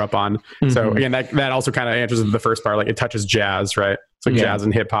what I grew up on. So again, that also kind of answers the first part. Like it touches jazz, right? It's like jazz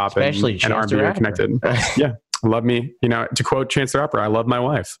and hip hop and R&B are connected. Yeah. Love me. You know, to quote Chance the Rapper, I love my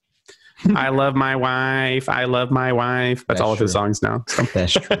wife. I love my wife. I love my wife. That's all of his songs now. So.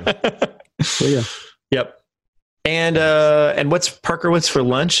 That's true. So, yeah. Yep. And what's for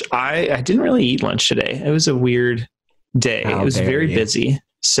lunch? I didn't really eat lunch today. It was a weird day. It was very busy.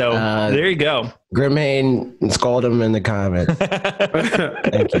 So there you go. Grimhane, scold him in the comments.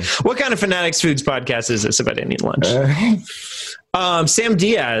 Thank you. What kind of Fanatics Foods podcast is this if I didn't eat lunch? Sam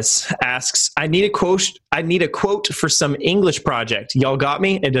Diaz asks, I need a quote for some English project. Y'all got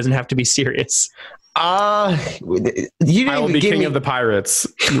me? It doesn't have to be serious. You didn't I will be king of the pirates.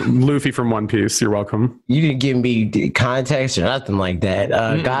 Luffy from One Piece. You're welcome. You didn't give me context or nothing like that.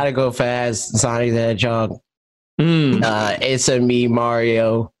 Gotta go fast. Sonic the Hedgehog. It's a me,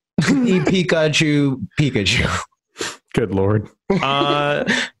 Mario. Pikachu. Good Lord.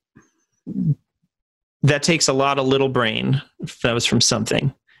 That takes a lot of little brain. If that was from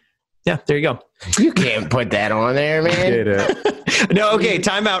something. Yeah, there you go. You can't put that on there, man. Did it. No, okay,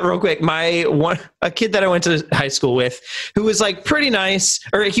 time out real quick. A kid that I went to high school with who was like pretty nice,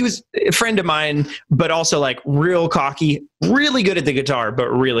 or he was a friend of mine, but also like real cocky, really good at the guitar, but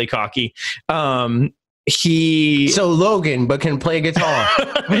really cocky. So Logan, but can play guitar.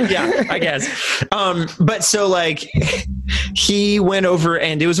 Yeah, I guess. But so like he went over,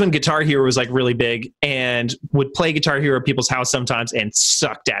 and it was when Guitar Hero was like really big, and would play Guitar Hero at people's house sometimes and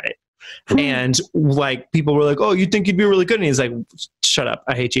sucked at it. And like people were like, "Oh, you think you'd be really good?" And he's like, "Shut up,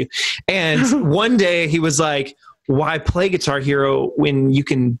 I hate you." And one day he was like, "Why play Guitar Hero when you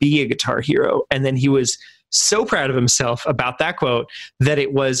can be a guitar hero?" And then he was so proud of himself about that quote that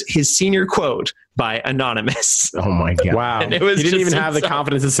it was his senior quote by Anonymous. Oh my God. Wow. And it was he didn't even himself. have the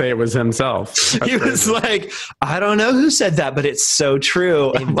confidence to say it was himself. He was like, "I don't know who said that, but it's so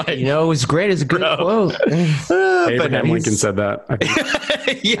true." I'm like, You know, it's great. It's a good quote. Abraham Lincoln said that. I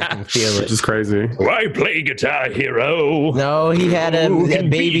think, yeah. Feel which it. is crazy. Why play Guitar Hero? No, he had a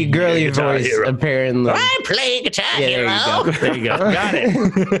baby girly Guitar voice, hero. apparently. I play Guitar Yeah, there you Hero. go. There you go. Got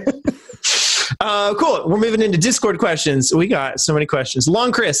it. Cool. We're moving into Discord questions. We got so many questions.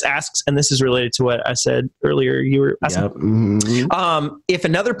 Long Chris asks, and this is related to what I said earlier. You were asking. Yep. Mhm. If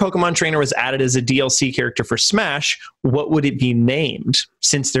another Pokemon trainer was added as a DLC character for Smash, what would it be named?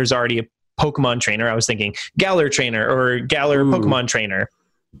 Since there's already a Pokemon trainer, I was thinking Galar trainer or Galar Pokemon trainer.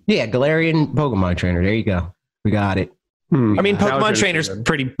 Yeah, Galarian Pokemon trainer. There you go. We got it. I mean, Galar Pokemon trainer's trainer's good.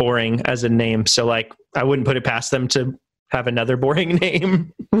 pretty boring as a name, so like I wouldn't put it past them to have another boring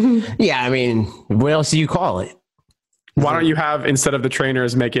name. Yeah, I mean, what else do you call it? Why don't you have, instead of the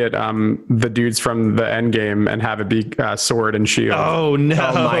trainers, make it the dudes from the end game and have it be Sword and Shield? Oh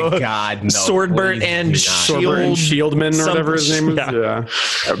no! Oh my God, no! Swordbert Please and do not. Swordbert and Shieldman or whatever his name is. Yeah.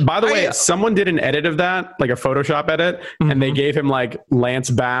 Yeah. By the way, someone did an edit of that, like a Photoshop edit, and they gave him like Lance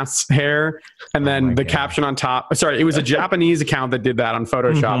Bass hair, and then the caption on top. Sorry, it was a Japanese account that did that on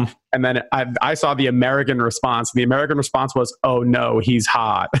Photoshop, and then I saw the American response. And the American response was, "Oh no, he's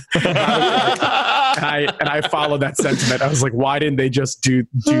hot." And I followed that sentiment. I was like, why didn't they just do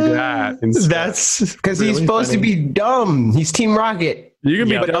that instead? That's Because he's supposed to be dumb. He's Team Rocket. You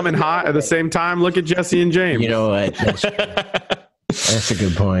can be dumb and hot at the same time. Look at Jesse and James. You know what? That's a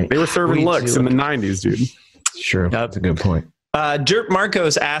good point. They were serving looks in the 90s, dude. Sure, that's a good point. Derp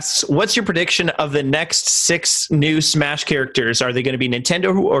Marcos asks, what's your prediction of the next 6 new Smash characters? Are they going to be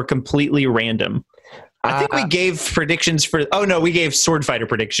Nintendo or completely random? I think we gave predictions for... Oh, no, we gave Sword Fighter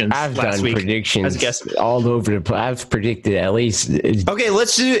predictions I've last done week. predictions As a guest. all over the place. I've predicted at least... Okay,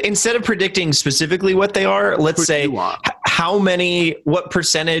 let's do... Instead of predicting specifically what they are, let's say how many... What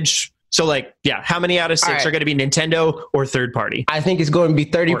percentage... So, like, yeah, how many out of 6 are going to be Nintendo or third party? I think it's going to be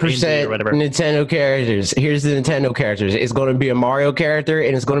 30% indie or whatever. Nintendo characters. Here's the Nintendo characters. It's going to be a Mario character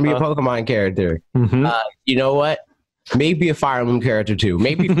and it's going to be a Pokemon character. You know what? Maybe a Fire Emblem character too.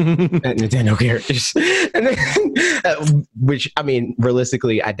 Maybe Nintendo characters. And then, which, I mean,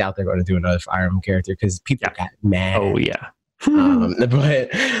 realistically, I doubt they're going to do another Fire Emblem character because people got mad. Oh, yeah.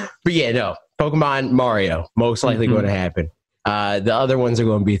 But yeah, no. Pokemon, Mario, most likely going to happen. The other ones are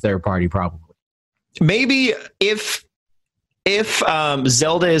going to be third party, probably. Maybe if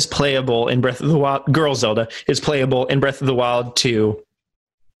Zelda is playable in Breath of the Wild, Girl Zelda is playable in Breath of the Wild 2,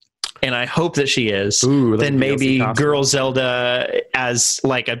 and I hope that she is, then maybe Girl Zelda as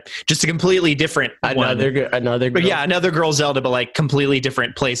like just a completely different another girl. Yeah, another Girl Zelda, but like completely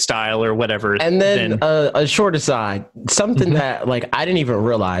different play style or whatever. And then a short aside, something that like I didn't even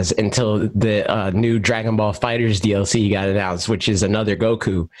realize until the new Dragon Ball Fighters DLC got announced, which is another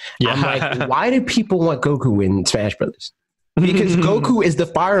Goku. Yeah. I'm like, why do people want Goku in Smash Brothers? Because Goku is the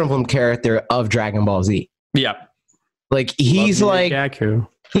Fire Emblem character of Dragon Ball Z. Yeah, like he's like Gaku.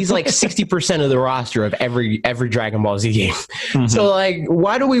 He's like 60% of the roster of every Dragon Ball Z game. So like,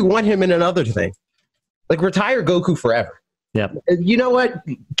 why do we want him in another thing? Like, retire Goku forever. Yeah. You know what?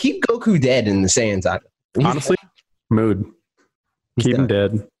 Keep Goku dead in the Saiyan saga. Honestly, mood. Keep him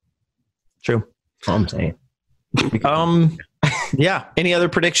dead. True. That's all I'm saying. Yeah. Any other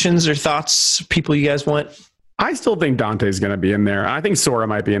predictions or thoughts? People you guys want? I still think Dante's going to be in there. I think Sora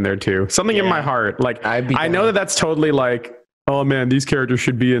might be in there too. Something in my heart. Like, I know that that's totally like, oh man, these characters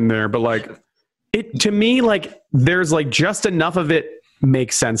should be in there. But like, it to me, like, there's like just enough of it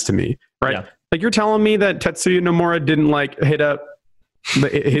makes sense to me, right? Yeah. Like, you're telling me that Tetsuya Nomura didn't like hit up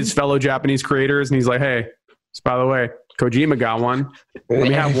his fellow Japanese creators and he's like, hey, just by the way, Kojima got one. Let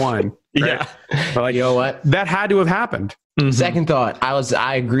me have one. Right? Yeah. But like, you know what? that had to have happened. Second thought,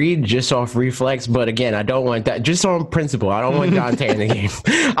 I agreed just off reflex, but again, I don't want that. Just on principle, I don't want Dante in the game.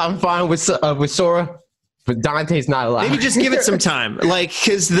 I'm fine with Sora. but Dante's not allowed. Maybe just give it some time, like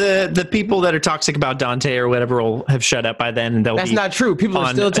because the people that are toxic about Dante or whatever will have shut up by then. And that's not true. People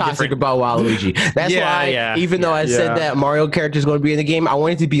are still toxic about Waluigi. That's why, even though I said that Mario character is going to be in the game, I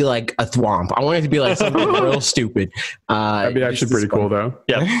want it to be like a thwomp. I want it to be like something real stupid. That'd be actually pretty cool, though.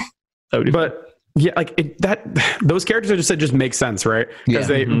 Yeah, but. Yeah, like those characters just make sense, right? Because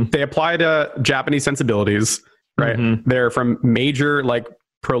they apply to Japanese sensibilities, right? They're from major, like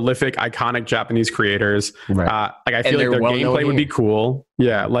prolific, iconic Japanese creators. Right. Like I feel like their gameplay would be cool.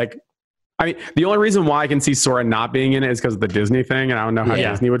 Yeah, like I mean, the only reason why I can see Sora not being in it is because of the Disney thing, and I don't know how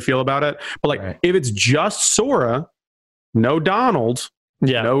Disney would feel about it. But like, if it's just Sora, no Donald,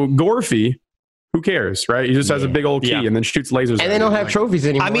 no Gorfy. Who cares, right? He just has a big old key and then shoots lasers. And they don't have trophies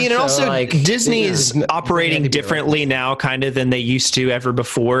anymore. I mean, and also Disney is operating differently now, kind of than they used to ever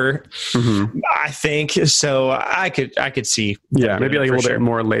before. I think so. I could see. Yeah, maybe like a little bit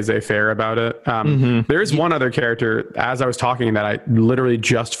more laissez-faire about it. There's one other character as I was talking that I literally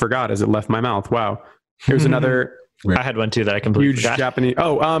just forgot as it left my mouth. Wow, there's another. I had one too that I completely forgot. Japanese.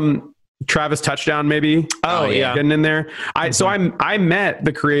 Travis Touchdown, maybe. Getting in there. I met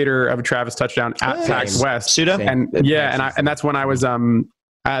the creator of Travis Touchdown at PAX West. Suda? And that's when I was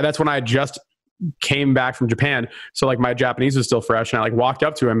that's when I just came back from Japan. So like my Japanese was still fresh, and I like walked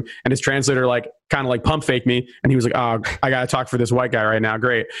up to him, and his translator like kind of like pump faked me, and he was like, "Oh, I gotta talk for this white guy right now."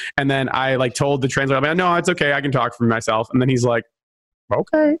 Great. And then I like told the translator, I'm like, "No, it's okay. I can talk for myself." And then he's like,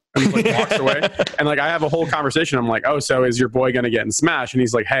 "Okay," and he like walks away. And like I have a whole conversation. I'm like, "Oh, so is your boy gonna get in Smash?" And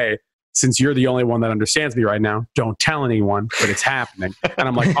he's like, "Hey, since you're the only one that understands me right now, don't tell anyone, but it's happening." And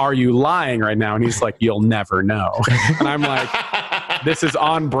I'm like, "Are you lying right now?" And he's like, "You'll never know." And I'm like, this is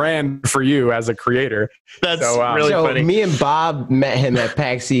on brand for you as a creator. That's really funny. Me and Bob met him at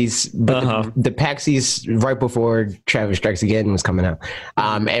PAX East, but the PAX East right before Travis Strikes Again was coming out.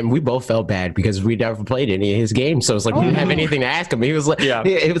 And we both felt bad because we never played any of his games. So it's like, we didn't have anything to ask him. He was like,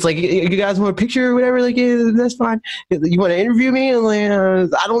 it was like, "You guys want a picture or whatever?" Like, "Yeah, that's fine. You want to interview me?" And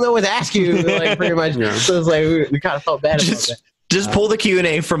like, I don't know what to ask you, like, pretty much. So it's like, we kind of felt bad about that. Just pull the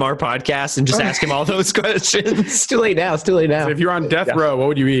Q&A from our podcast and just ask him all those questions. It's too late now. So if you're on death row, what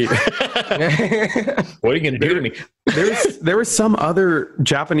would you eat? What are you going to do to me? There was some other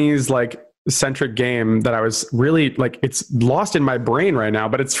Japanese like centric game that I was really like, it's lost in my brain right now,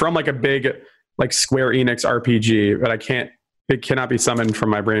 but it's from like a big like Square Enix RPG, but it cannot be summoned from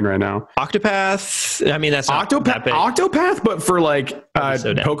my brain right now. Octopath. I mean, that's Octopath, but for like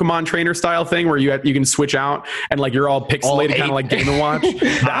Pokemon trainer style thing where you can switch out and like you're all pixelated, kind of like Game & Watch.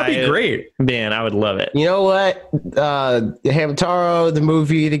 That'd be great. Man, I would love it. You know what? Hamtaro, the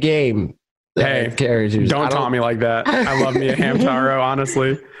movie, the game. Hey, don't taunt me like that. I love me a Hamtaro,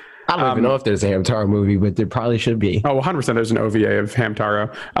 honestly. I don't even know if there's a Hamtaro movie, but there probably should be. Oh, 100% there's an OVA of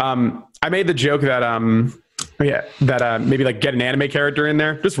Hamtaro. I made the joke that maybe like get an anime character in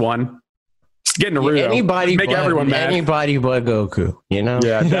there, just one. Just get Naruto. Make everyone mad. Anybody but Goku, you know?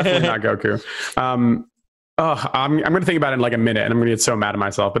 Yeah, definitely not Goku. I'm going to think about it in like a minute, and I'm going to get so mad at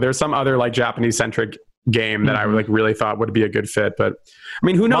myself. But there's some other like Japanese centric game that I like really thought would be a good fit. But I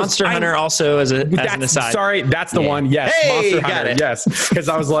mean, who knows? Monster Hunter also as an aside. Sorry, that's the one. Yes, hey, Monster Hunter. Yes, because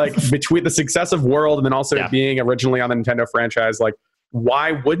I was like between the success of World and then also being originally on the Nintendo franchise, like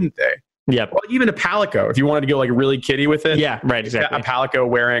why wouldn't they? Yeah. Well, even a Palico, if you wanted to go like really kiddie with it. Yeah, right, exactly. A Palico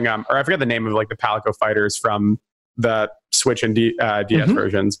wearing, or I forget the name of like the Palico fighters from the Switch and DS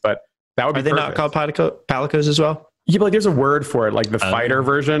versions, but that would be perfect. They not called Palicos as well? Yeah, but like there's a word for it, like the fighter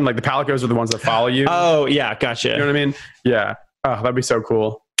version. Like the Palicos are the ones that follow you. Oh, yeah, gotcha. You know what I mean? Yeah. Oh, that'd be so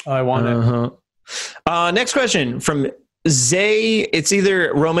cool. Oh, I want it. Next question from Zay. It's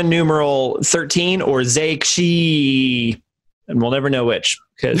either Roman numeral 13 or Zay Xi. And we'll never know which,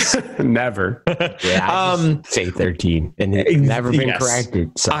 because never. Yeah, say 13, and it's never been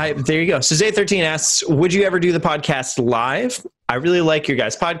corrected. So. There you go. So Zay 13 asks, would you ever do the podcast live? I really like your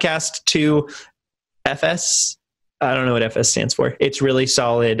guys' podcast to FS. I don't know what FS stands for. It's really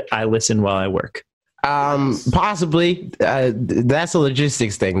solid. I listen while I work. Possibly. That's a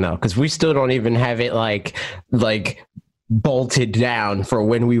logistics thing though, because we still don't even have it like bolted down for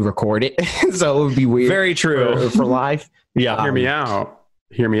when we record it. So it would be weird. Very true for live. Yeah. Hear me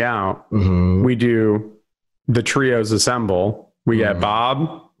out. Mm-hmm. We do the trios assemble. We get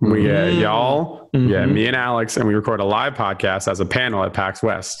Bob, we get y'all, me and Alex, and we record a live podcast as a panel at PAX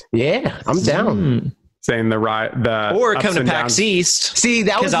West. Yeah, I'm down. saying the or ups come to and PAX downs. East. See,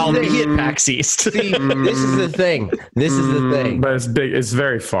 that was Because I'll the be thing. at PAX East. See, this is the thing. This is the thing. But it's big. It's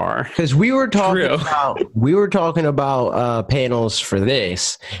very far. Because we were talking True. about panels for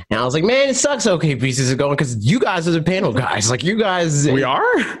this, and I was like, man, it sucks. OK Pieces are going because you guys are the panel guys. Like you guys, We are.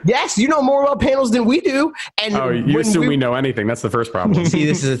 yes, you know more about panels than we do. And Oh, you when assume we know anything. That's the first problem. See,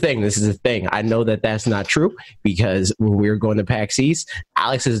 this is the thing. This is the thing. I know that that's not true because when we were going to PAX East,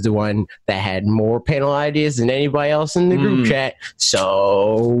 Alex is the one that had more panel ideas than anybody else in the group chat.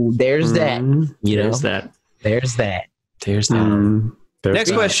 So there's that. You know, There's that. there's that. There's that. There's Next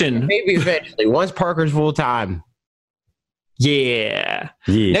that. question. Maybe eventually, once Parker's full time. Yeah.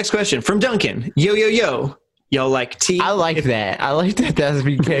 Yeah. Next question from Duncan. Yo, yo, yo. Y'all like tea? I like that. I like that. That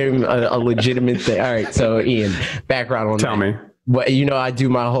became a legitimate thing. All right, so Ian, background on Tell that. me. What you know, I do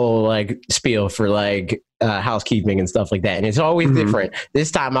my whole like spiel for like housekeeping and stuff like that, and it's always different.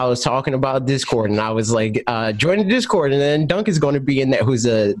 This time I was talking about Discord, and I was like, join the Discord, and then Duncan's going to be in there, who's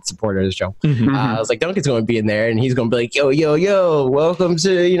a supporter of the show. I was like, Duncan's going to be in there, and he's going to be like, yo, yo, yo, welcome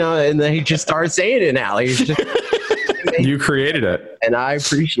to, you know, and then he just started saying it now. He's just, You created it. and I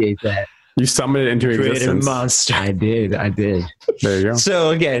appreciate that. You summoned it into Creative existence. monster. I did. There you go. So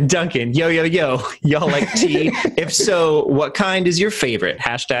again, Duncan, yo, yo, yo. Y'all like tea? If so, what kind is your favorite?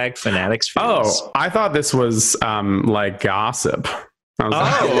 Hashtag Fanatics Foods. Oh, I thought this was like gossip.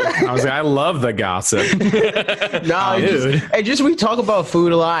 I was like, I love the gossip. No, it just we talk about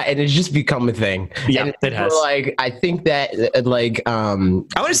food a lot, and it's just become a thing. Yeah, and it people has. Like, I think that like I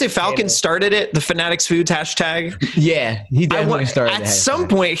want to say Falcon started it, the Fanatics Foods hashtag. yeah, he definitely started At that. some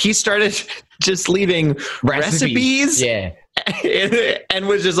point, he started just leaving recipes Yeah, and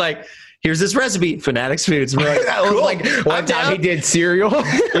was just like, here's this recipe, Fanatics Foods. And we're like, that was cool, like one I'm time he down. did cereal.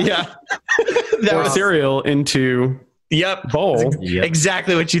 Yeah. That Pour was, cereal into yep. bowl.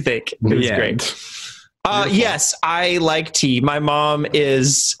 Exactly what you think. It was Yeah. great. Yes, I like tea. My mom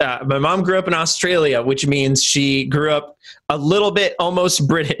grew up in Australia, which means she grew up a little bit almost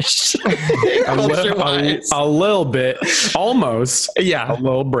British. culture-wise. A little bit, almost. Yeah. A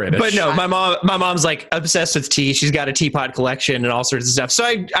little British. But no, my mom's like obsessed with tea. She's got a teapot collection and all sorts of stuff. So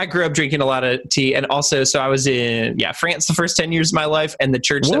I grew up drinking a lot of tea, and also so I was in France the first 10 years of my life, and the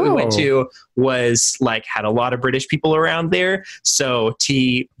church that we went to was like had a lot of British people around there. So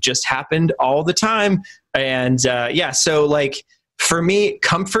tea just happened all the time, and so like for me,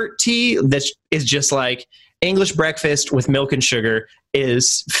 comfort tea that is just like English breakfast with milk and sugar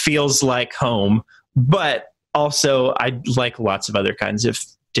feels like home, but also I like lots of other kinds of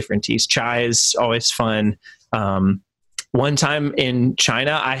different teas. Chai is always fun. One time in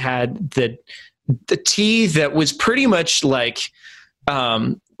China, I had the tea that was pretty much like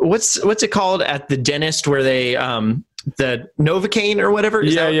what's it called at the dentist where they the Novocaine or whatever.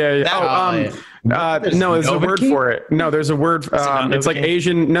 Is yeah. No, there's a word for it. No, there's a word. It's like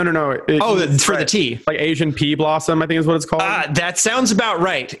Asian. No. For the tea. Like Asian pea blossom, I think is what it's called. That sounds about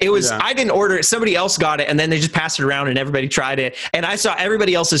right. It was. Yeah. I didn't order it. Somebody else got it, and then they just passed it around, and everybody tried it. And I saw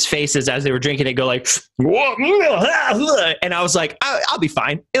everybody else's faces as they were drinking it go like, and I was like, I'll be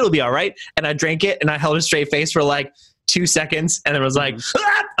fine. It'll be all right. And I drank it, and I held a straight face for like 2 seconds, and then was like,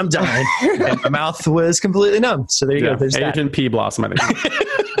 I'm done. And my mouth was completely numb. So there you go. There's Asian pea blossom, I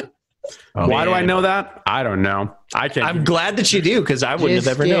think. Why do I know that? I don't know. I can't. I'm glad that you do, because I wouldn't have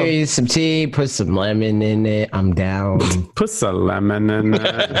ever known. Give me some tea, put some lemon in it. I'm down. Put some lemon in it.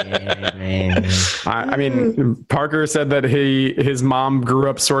 Yeah, man. I mean, Parker said that his mom grew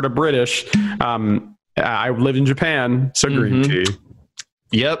up sort of British. I lived in Japan, so green tea.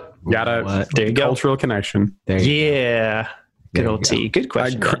 Yep. Got a cultural connection. Yeah. Good old tea. Good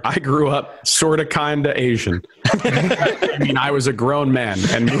question. I grew up sort of kind of Asian. I mean, I was a grown man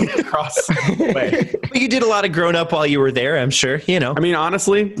and moved across the way. But you did a lot of grown up while you were there, I'm sure. You know. I mean,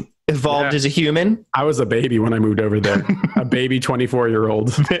 honestly, evolved as a human. I was a baby when I moved over there. A baby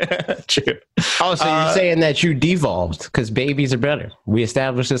 24-year-old. True. Oh, so you're saying that you devolved because babies are better. We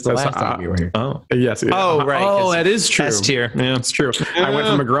established this the last time you were here. Oh. Yes. Oh, right. Oh, that is true. S tier. Yeah, it's true. I went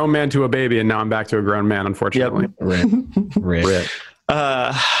from a grown man to a baby, and now I'm back to a grown man, unfortunately. Yep. Rip.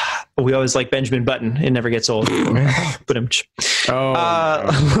 We always like Benjamin Button. It never gets old. But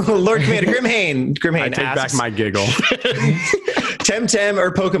Lord Commander Grimhane. I take back my giggle. Temtem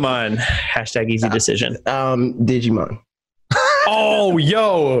or Pokemon? Hashtag easy decision. Digimon. Oh,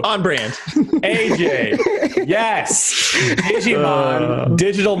 yo. On brand. AJ. Yes. Digimon.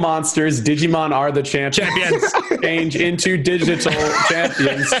 Digital monsters. Digimon are the champions. Change into digital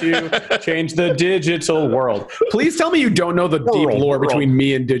champions to change the digital world. Please tell me you don't know the deep lore between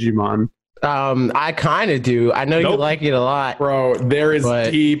me and Digimon. I kind of do. I know you like it a lot, bro. There is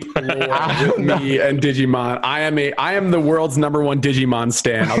deep lore with me and Digimon. I am the world's #1 Digimon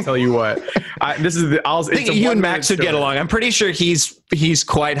stan. I'll tell you what. I think you and Max would get along. I'm pretty sure he's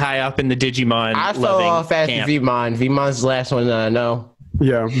quite high up in the Digimon. I fell off at Vmon. Vmon's the last one that I know.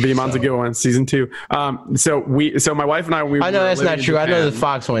 Yeah, Vmon's a good one. Season 2. So my wife and I know that's not true. I know the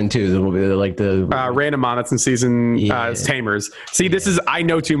Fox one too. Like the Randomon. That's in season Tamers. See, I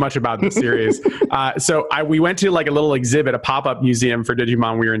know too much about this series. We went to like a little exhibit, a pop-up museum for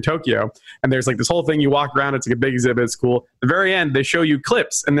Digimon. We were in Tokyo, and there's like this whole thing. You walk around. It's like a big exhibit. It's cool. At the very end, they show you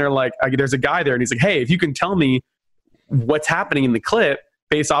clips, and they're like, there's a guy there, and he's like, hey, if you can tell me what's happening in the clip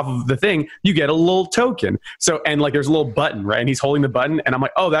based off of the thing, you get a little token. So, and like there's a little button, right? And he's holding the button, and I'm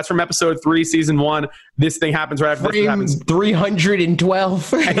like, oh, that's from episode 3, season 1. This thing happens right after this happens.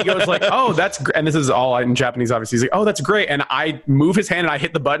 312. And he goes like, oh, and this is all in Japanese, obviously. He's like, oh, that's great. And I move his hand and I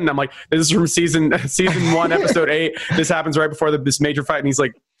hit the button. I'm like, this is from season 1, episode 8. This happens right before this major fight. And he's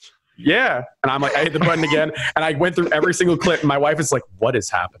like, yeah. And I'm like, I hit the button again, and I went through every single clip, and my wife is like, what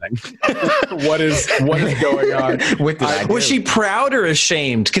is happening? what is going on? Was she proud or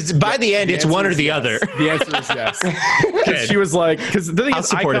ashamed? Because by the end, it's one or the other. The answer is yes. She was like, because the thing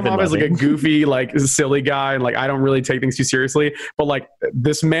is, I come off as like a goofy, like silly guy, and like I don't really take things too seriously. But like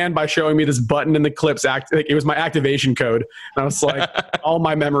this man, by showing me this button in the clips, it was my activation code. And I was like, all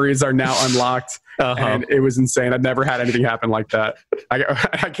my memories are now unlocked. And it was insane. I've never had anything happen like that.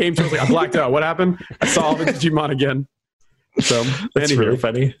 I came to, I was like, I blacked out. What happened? I saw all the Digimon again. So that's really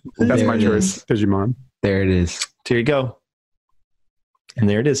funny. That's my choice, Digimon. There it is. There you go. And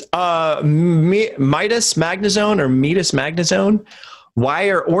there it is. Midas Magnezone or Metis Magnezone. Why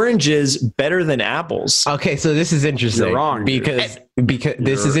are oranges better than apples? Okay, so this is interesting. You're wrong, because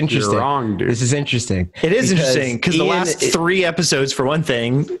this is interesting. You're wrong, dude. This is interesting. It is interesting because the last 3 episodes, for one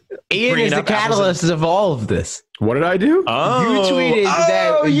thing, Ian is the catalyst of all of this. What did I do? Oh, you tweeted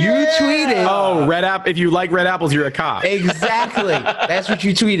that. Yeah. You tweeted. Oh, red apple. If you like red apples, you're a cop. Exactly. That's what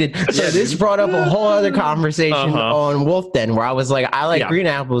you tweeted. So this brought up a whole other conversation on Wolf Den, where I was like, I like green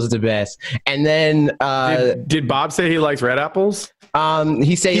apples the best. And then did Bob say he likes red apples?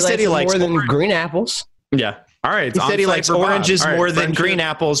 He said he likes more than green apples. Yeah. All right. He said he likes oranges more than green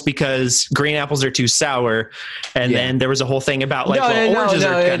apples because green apples are too sour. And then there was a whole thing about like, oranges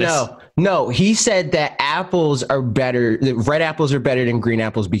are kind of... No, he said that apples are better. Red apples are better than green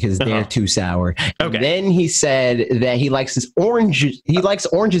apples because they're too sour. Okay. And then he said that he likes oranges. He likes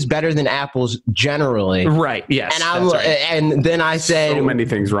oranges better than apples generally. Right. Yes. And and then I said so many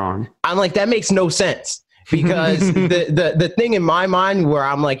things wrong. I'm like, that makes no sense. Because the thing in my mind where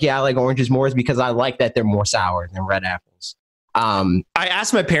I'm like, yeah, I like oranges more is because I like that they're more sour than red apples. I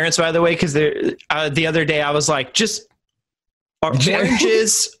asked my parents, by the way, because the other day I was like, are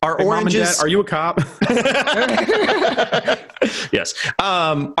oranges? Are you a cop? Yes.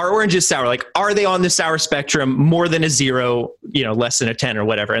 Are oranges sour? Like, are they on the sour spectrum more than a 0? Less than a 10 or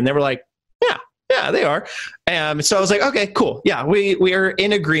whatever? And they were like, yeah, they are. So I was like, okay, cool. Yeah, we are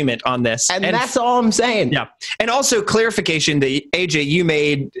in agreement on this. And that's all I'm saying. Yeah. And also clarification that AJ, you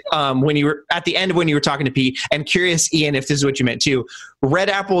made when you were at the end when you were talking to Pete. I'm curious, Ian, if this is what you meant too. Red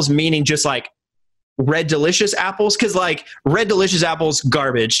apples meaning just like Red Delicious apples, because like Red Delicious apples,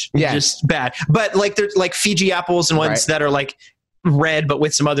 garbage, just bad. But like there's like Fiji apples and ones that are like red but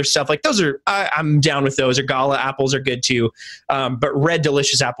with some other stuff, like those are I'm down with those. Or Gala apples are good too, but Red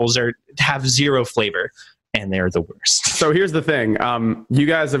Delicious apples have 0 flavor and they're the worst. So here's the thing, you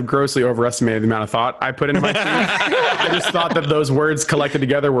guys have grossly overestimated the amount of thought I put into my tweet. I just thought that those words collected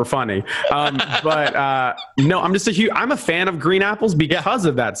together were funny, but no, I'm a fan of green apples because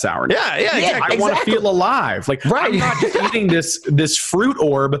of that sourness. Exactly. I want to feel alive, like I'm not just eating this fruit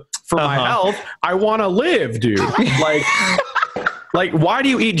orb for my health. I want to live, dude. Like, why do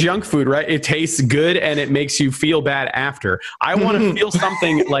you eat junk food, right? It tastes good and it makes you feel bad after. I want to feel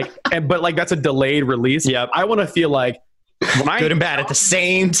something but like that's a delayed release. Yep. I want to feel like good and bad at the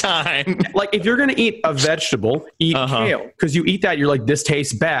same time. Like if you're going to eat a vegetable, eat kale. Because you eat that, you're like, this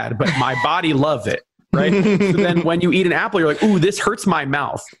tastes bad, but my body loves it. Right. So then when you eat an apple, you're like, ooh, this hurts my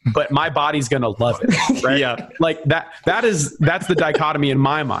mouth, but my body's going to love it. Right. Yeah. Like that's the dichotomy in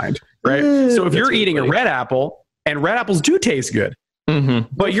my mind. Right. So if you're eating a red apple, and red apples do taste good,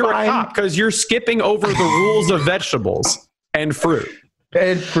 but you're a cop because you're skipping over the rules of vegetables and fruit.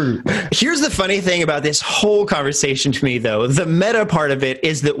 And fruit. Here's the funny thing about this whole conversation to me, though. The meta part of it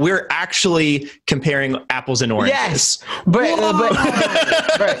is that we're actually comparing apples and oranges. Yes, but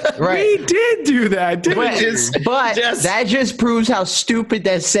right. We did do that, didn't But, we? but that just proves how stupid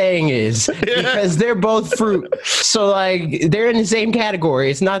that saying is, because they're both fruit. So like they're in the same category.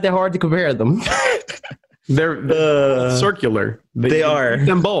 It's not that hard to compare them. They're circular. They are. Eat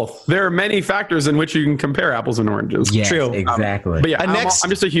them both. There are many factors in which you can compare apples and oranges. Yes, True. exactly. But yeah, I'm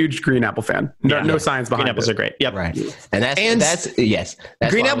just a huge green apple fan. No science behind Green apples it. are great. Yep. Right. And that's yes.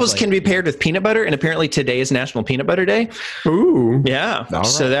 That's Green why I was apples can be paired with peanut butter, and apparently today is National Peanut Butter Day. Ooh. Yeah. All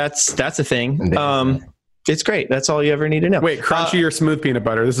So right. that's a thing. It's great. That's all you ever need to know. Wait, crunchy or smooth peanut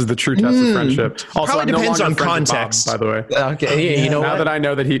butter? This is the true test of friendship. Also, probably I'm no depends longer on friends with context. Bob, by the way. Okay. Yeah, you know Now what? that I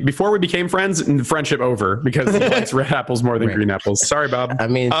know that before we became friends, friendship over because he likes red apples more than green apples. Sorry, Bob. I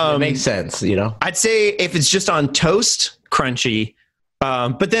mean, it makes sense, you know. I'd say if it's just on toast, crunchy.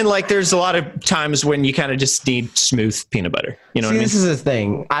 But then like there's a lot of times when you kind of just need smooth peanut butter. You know what I mean? This is the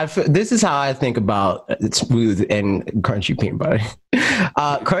thing. This is how I think about smooth and crunchy peanut butter.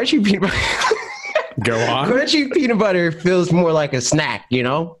 Crunchy peanut butter. Go on. Crunchy peanut butter feels more like a snack, you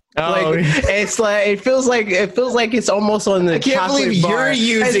know? Oh. It's like it feels like it's almost on the. I can't chocolate believe bar.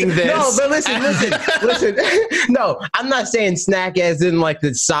 you're using this. No, but listen. No, I'm not saying snack as in like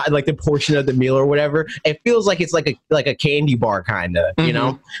the side, like the portion of the meal or whatever. It feels like it's like a candy bar kind of, you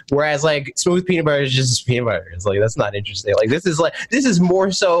know. Whereas like smooth peanut butter is just peanut butter. It's like that's not interesting. Like this is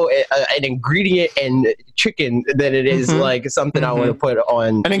more so an ingredient in chicken than it is like something I want to put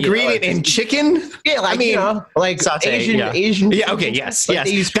on An ingredient in chicken? Yeah, like I mean, you know, like saute, Asian. Yeah. Okay. Yes. Like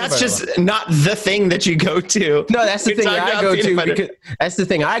they use Yes. peanut That's butter. just not the thing that you go to. No, that's the You're thing talking I about go peanut to butter. because that's the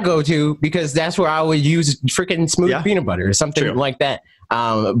thing I go to because that's where I would use freaking smooth peanut butter or something True. like that.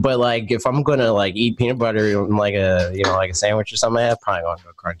 But like if I'm gonna like eat peanut butter on like a sandwich or something, I'm probably gonna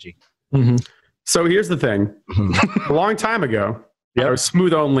go crunchy. So here's the thing. A long time ago, I was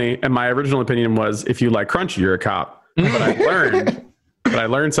smooth only, and my original opinion was if you like crunchy, you're a cop. But I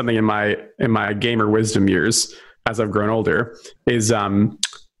learned something in my gamer wisdom years as I've grown older is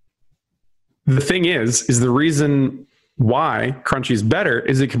the thing is the reason why crunchy is better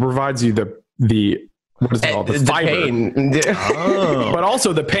is it provides you the what is it called? The fiber. Pain. But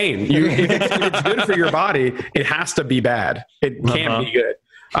also the pain. If it's good for your body, it has to be bad. It can't be good.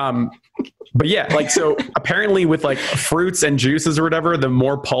 But yeah, like, so apparently with like fruits and juices or whatever, the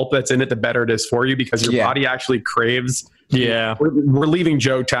more pulp that's in it, the better it is for you because your body actually craves. Yeah. We're leaving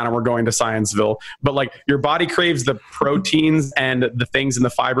Joketown and we're going to Scienceville, but like your body craves the proteins and the things and the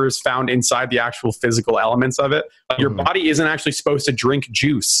fibers found inside the actual physical elements of it. Your body isn't actually supposed to drink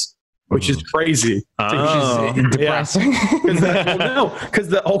juice, which is crazy. Oh, Which is depressing.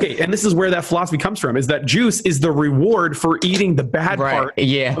 Okay, and this is where that philosophy comes from: is that juice is the reward for eating the bad part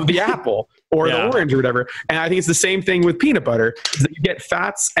of the apple or the orange or whatever. And I think it's the same thing with peanut butter: is that you get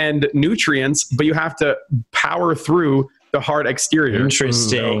fats and nutrients, but you have to power through the hard exterior.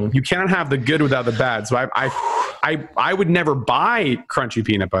 Interesting. So you cannot have the good without the bad. So I would never buy crunchy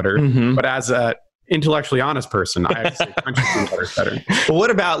peanut butter, but as a intellectually honest person, I have to say crunchy peanut butter is better. Well,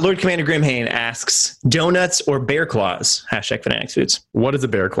 what about Lord Commander Grimhane asks, donuts or bear claws? Hashtag Fanatics Foods. What is a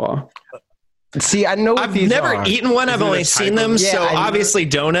bear claw? See, I know what I've these never are. eaten one. I've it a only type seen of- them. Yeah, So I know. obviously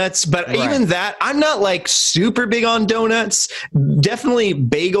donuts, but even that, I'm not like super big on donuts. Definitely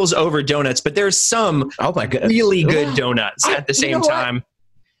bagels over donuts, but there's some Oh my god, really good donuts at the you same know what? time.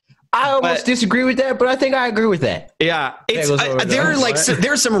 I almost But- disagree with that, but I think I agree with that. Yeah, it's Bagels over there are donuts. like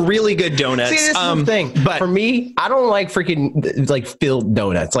there's some really good donuts. See, this is the thing. But For me, I don't like freaking like filled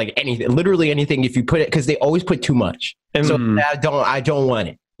donuts, like anything, literally anything. If you put it, because they always put too much, so I don't want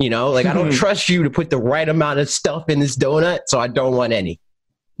it. You know, like I don't trust you to put the right amount of stuff in this donut, so I don't want any.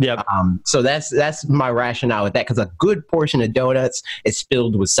 yeah, So that's my rationale with that, because a good portion of donuts is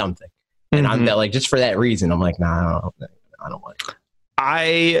filled with something, and I'm like just for that reason, I'm like, nah, I don't want it.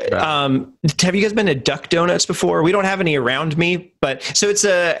 have you guys been to Duck Donuts before? We don't have any around me, but so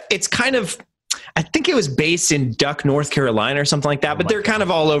it's kind of, I think it was based in Duck, North Carolina or something like that, but they're kind of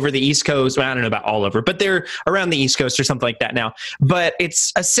all over the East Coast. Well, I don't know about all over, but they're around the East Coast or something like that now. But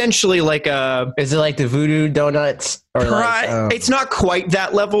it's essentially like a, Is it like the Voodoo Donuts? Or like, it's not quite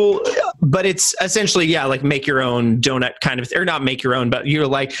that level, but it's essentially, yeah, like make your own donut kind of, or not make your own, but you're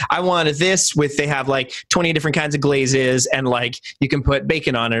like, I want this with, they have like 20 different kinds of glazes and like you can put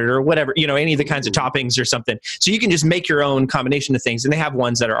bacon on it or whatever, you know, any of the kinds of toppings or something. So you can just make your own combination of things. And they have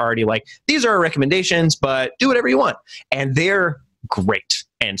ones that are already like, these are our recommendations, but do whatever you want. And they're great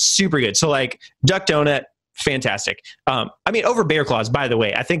and super good. So like Duck Donut, fantastic. I mean, over bear claws, by the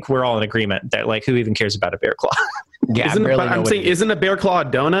way, I think we're all in agreement that like, who even cares about a bear claw? Yeah, isn't a bear claw a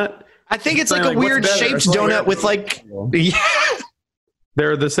donut? I think it's like a weird shaped donut with like. Yeah.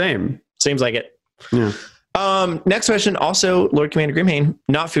 They're the same. Seems like it. Yeah. Next question, also Lord Commander Grimhain,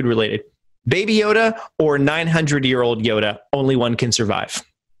 not food related. Baby Yoda or 900-year-old Yoda? Only one can survive.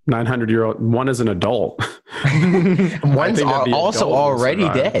 900-year-old. One is an adult. One's also already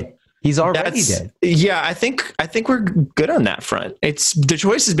dead. He's already dead. Yeah, I think we're good on that front. It's the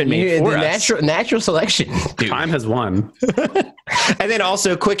choice has been made for us. Natural selection. Dude. Time has won. And then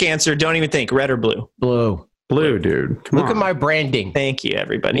also, quick answer. Don't even think. Red or blue? Blue, dude. Look at my branding. Thank you,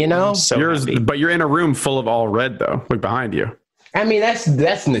 everybody. You know, but you're in a room full of all red though. Look behind you. I mean, that's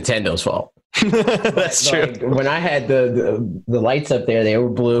Nintendo's fault. That's true. Like, when I had the lights up there, they were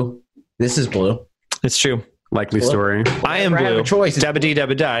blue. This is blue. It's true. Likely story. I am blue. I have a choice. Dabba-dee,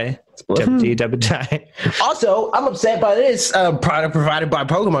 dabba-die. Dabba-dee, dabba-die. Also, I'm upset by this product provided by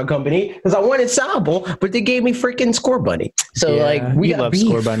Pokemon Company because I wanted Sobble, but they gave me freaking Score Bunny. So, we love beef.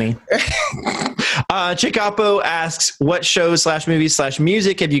 Score Bunny. Chikapo asks, what shows / movies /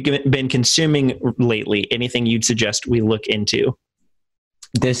 music have you been consuming lately? Anything you'd suggest we look into?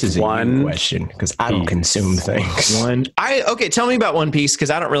 This is a new question because I don't consume things. Tell me about One Piece because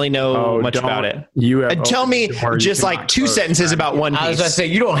I don't really know much about it. Tell me just like 2 sentences about One Piece. I was going to say,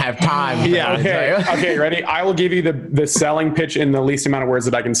 you don't have time. Yeah. Okay, ready? I will give you the selling pitch in the least amount of words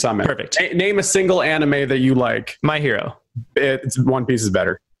that I can summon. Perfect. Name a single anime that you like. My Hero. It's One Piece is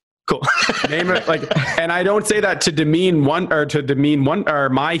better. Cool. Name it and I don't say that to demean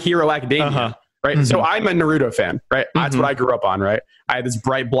My Hero Academia. Uh-huh. Right. Mm-hmm. So I'm a Naruto fan, right? That's what I grew up on, right? I had this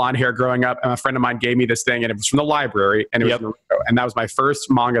bright blonde hair growing up, and a friend of mine gave me this thing, and it was from the library, and it was Naruto, and that was my first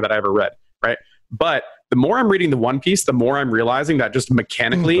manga that I ever read, right? But the more I'm reading the One Piece, the more I'm realizing that just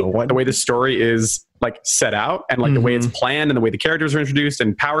mechanically, the way the story is like set out, and like the way it's planned, and the way the characters are introduced,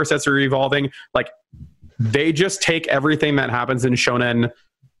 and power sets are evolving, like they just take everything that happens in shonen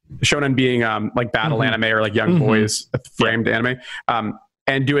being like battle anime or like young boys framed anime.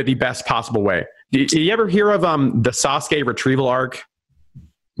 And do it the best possible way. Do you ever hear of the Sasuke retrieval arc?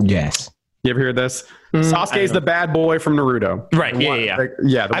 Yes. You ever hear this? Sasuke is the bad boy from Naruto. Right.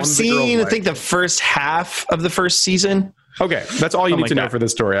 Yeah. I've seen, I think, the first half of the first season. Okay. That's all you need to know for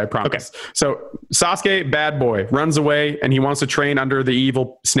this story, I promise. Okay. So Sasuke, bad boy, runs away and he wants to train under the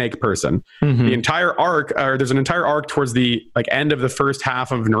evil snake person. The entire arc, or there's an entire arc towards the end of the first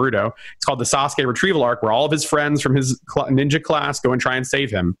half of Naruto. It's called the Sasuke retrieval arc, where all of his friends from his ninja class go and try and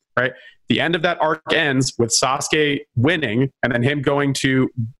save him, right? The end of that arc ends with Sasuke winning and then him going to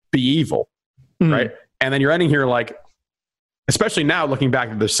be evil, right? And then you're ending here like, especially now looking back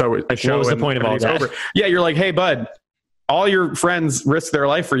at the show. What was the point of all that? Yeah, you're like, hey, bud, all your friends risk their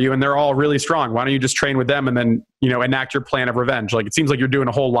life for you and they're all really strong. Why don't you just train with them and then, enact your plan of revenge? Like, it seems like you're doing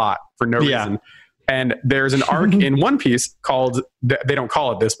a whole lot for no reason. And there's an arc in One Piece called, they don't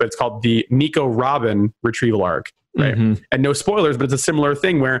call it this, but it's called the Nico Robin retrieval arc. Right. And no spoilers, but it's a similar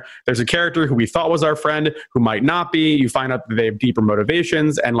thing where there's a character who we thought was our friend who might not be. You find out that they have deeper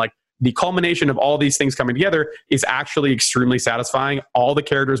motivations, and like the culmination of all these things coming together is actually extremely satisfying. All the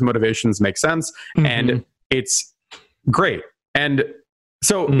characters' motivations make sense, and it's great. And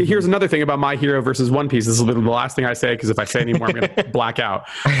so here's another thing about My Hero versus One Piece. This is the last thing I say, because if I say any more, I'm going to black out.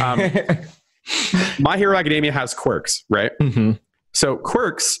 My Hero Academia has quirks, right? So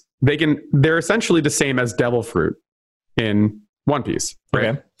quirks, they're essentially the same as Devil Fruit in One Piece, right?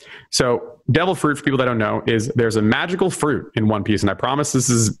 Okay. So Devil Fruit, for people that don't know, is there's a magical fruit in One Piece, and I promise this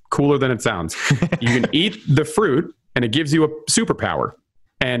is cooler than it sounds. You can eat the fruit, and it gives you a superpower,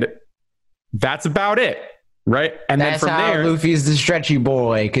 and that's about it. Right. And that's then from there, Luffy's the stretchy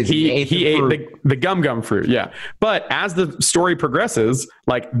boy because he ate the gum fruit. Yeah. But as the story progresses,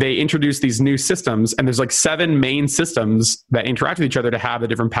 like they introduce these new systems, and there's like 7 main systems that interact with each other to have the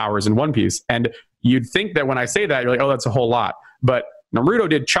different powers in One Piece. And you'd think that when I say that, you're like, oh, that's a whole lot. But Naruto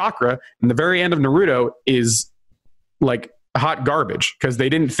did chakra, and the very end of Naruto is like hot garbage because they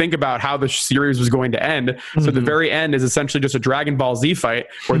didn't think about how the series was going to end. So the very end is essentially just a Dragon Ball Z fight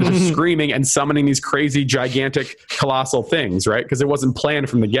where they're just screaming and summoning these crazy, gigantic, colossal things, right? Because it wasn't planned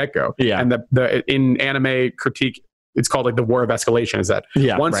from the get-go. Yeah. And the in anime critique, it's called like the war of escalation, is that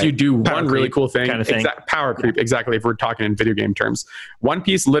once you do power one really cool thing, kind of thing. Power creep, exactly, if we're talking in video game terms. One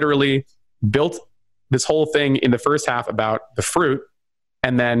Piece literally built this whole thing in the first half about the fruit,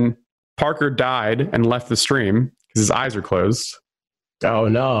 and then Parker died and left the stream because his eyes are closed. Oh,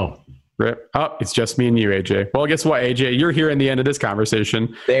 no. Rip. Oh, it's just me and you, AJ. Well, guess what, AJ? You're here in the end of this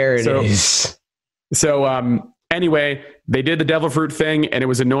conversation. There it is. So anyway, they did the devil fruit thing, and it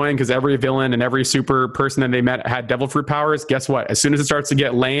was annoying because every villain and every super person that they met had devil fruit powers. Guess what? As soon as it starts to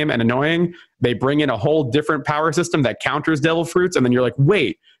get lame and annoying, they bring in a whole different power system that counters devil fruits, and then you're like,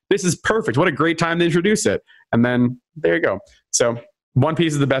 wait, this is perfect. What a great time to introduce it. And then there you go. So One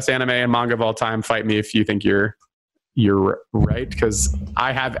Piece is the best anime and manga of all time. Fight me if you think you're right, because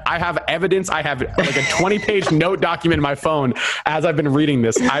I have evidence. I have like a 20-page note document in my phone as I've been reading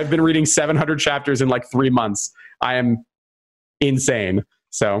this. I've been reading 700 chapters in like 3 months. I am insane.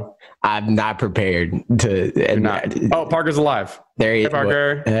 So I'm not prepared to. Oh, Parker's alive. There you go. Hey,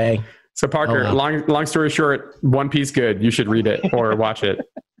 Parker. Hey. So Parker, long story short, One Piece good. You should read it or watch it.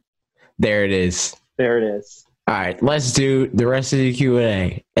 There it is. There it is. All right, let's do the rest of the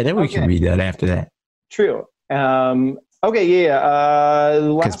Q&A, and then we can read that after that. True. Okay, yeah.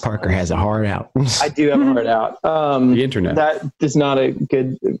 Because Parker has a heart out. I do have a heart out. The internet. That is not a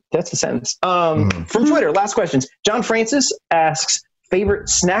good. That's a sentence. From Twitter, last questions. John Francis asks favorite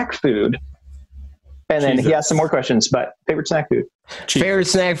snack food, and then he has some more questions. But favorite snack food. Favorite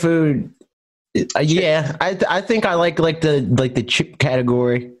snack food. Yeah, I think I like the chip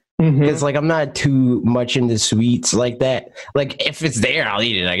category. Because like I'm not too much into sweets like that. Like if it's there, I'll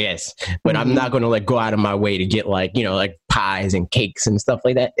eat it, I guess. But I'm not gonna like go out of my way to get like, you know, like pies and cakes and stuff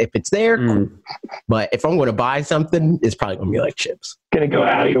like that. If it's there, cool. But if I'm gonna buy something, it's probably gonna be like chips. Gonna go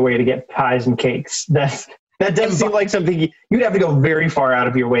out of your way to get pies and cakes. That does seem like something you'd have to go very far out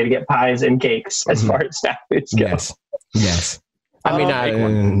of your way to get pies and cakes as far as snack foods go. Yes. I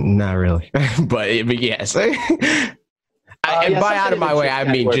mean, not really, but yes. And by out of my way,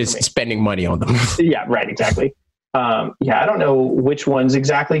 I mean just spending money on them. Yeah, right, exactly. I don't know which ones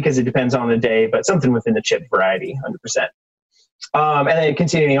exactly because it depends on the day, but something within the chip variety, 100%. And then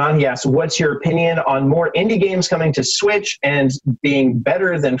continuing on, he asks, what's your opinion on more indie games coming to Switch and being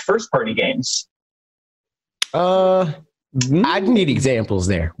better than first-party games? I need examples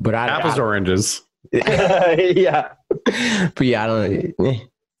there, but apples, oranges. Yeah. But yeah, I don't know.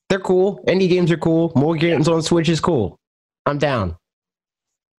 They're cool. Indie games are cool. More games on Switch is cool. I'm down.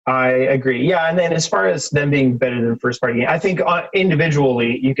 I agree. Yeah, and then as far as them being better than first-party game, I think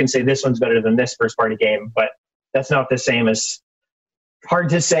individually you can say this one's better than this first-party game, but that's not the same as hard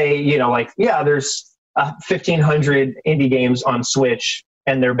to say, you know, like, yeah, there's 1,500 indie games on Switch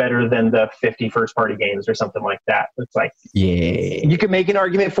and they're better than the 50 first-party games or something like that. It's like, yeah, you can make an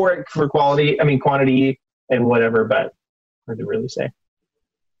argument for it for quantity and whatever, but hard to really say.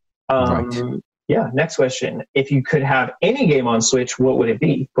 Right. Yeah, next question. If you could have any game on Switch, what would it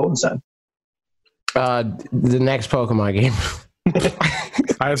be? Golden Sun. The next Pokemon game.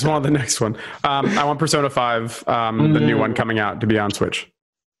 I just want the next one. I want Persona 5, the new one coming out, to be on Switch.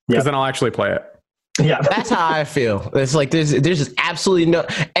 Because then I'll actually play it. Yeah, that's how I feel. It's like there's absolutely no,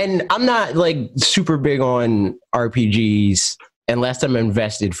 and I'm not like super big on RPGs unless I'm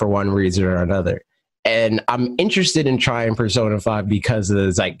invested for one reason or another. And I'm interested in trying Persona 5 because of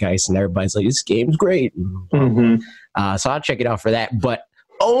the zeitgeist, and everybody's like, this game's great. So I'll check it out for that, but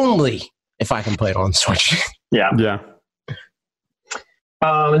only if I can play it on Switch. Yeah.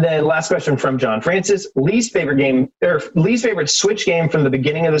 And then last question from John Francis. Least favorite Switch game from the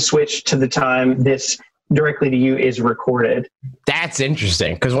beginning of the Switch to the time this directly to you is recorded. That's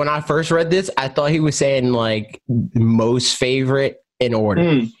interesting, because when I first read this, I thought he was saying like most favorite in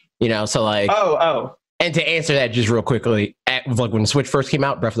order. You know, so like, and to answer that just real quickly, like when Switch first came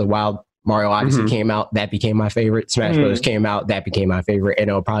out, Breath of the Wild, Mario Odyssey came out, that became my favorite. Smash Bros. Came out, that became my favorite, and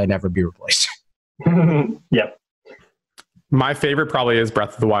it'll probably never be replaced. Yep. My favorite probably is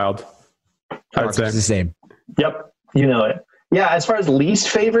Breath of the Wild. I'd say the same. Yep, you know it. Yeah, as far as least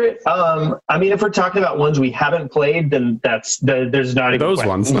favorite, I mean, if we're talking about ones we haven't played, then there's not even those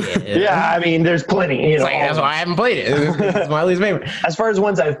ones. Yeah, I mean, there's plenty. You know, that's why I haven't played it. It's my least favorite. As far as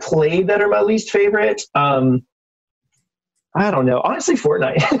ones I've played that are my least favorite, I don't know. Honestly,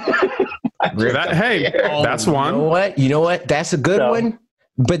 Fortnite. That's one. You know what? That's a good one.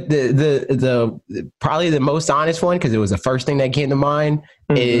 But the probably the most honest one, because it was the first thing that came to mind,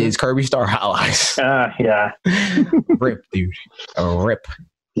 is Kirby Star Allies. Yeah. Rip, dude. Rip.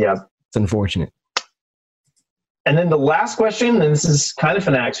 Yeah. It's unfortunate. And then the last question, and this is kind of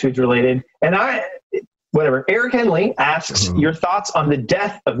Fanatics Foods related, and Eric Henley asks your thoughts on the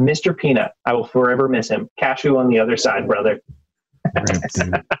death of Mr. Peanut. I will forever miss him. Cashew on the other side, brother. Rip,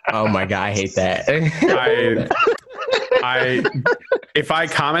 dude. Oh my God, I hate that. If I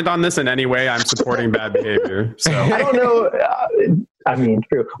comment on this in any way, I'm supporting bad behavior. So I don't know. I mean,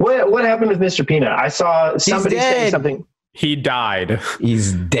 true. What happened with Mr. Peanut? I saw somebody say something. He died.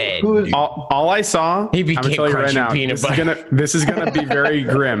 He's dead. All I saw. He became Crunchy Peanut Butter. This is gonna be very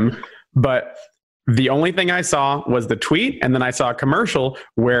grim, but The only thing I saw was the tweet, and then I saw a commercial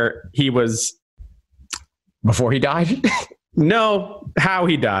where he was Before he died? No, how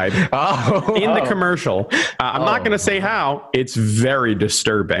he died. In the commercial. I'm not going to say how. It's very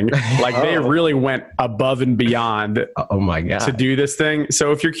disturbing. Like they really went above and beyond oh my God. to do this thing.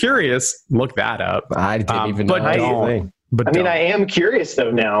 So if you're curious, look that up. I didn't even know that was a thing. But I mean, I am curious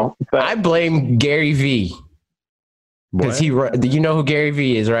though now. But I blame Gary Vee. Because you know who Gary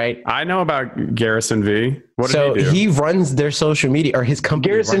Vee is, right? I know about Garrison V. What did he do? He runs their social media, or his company.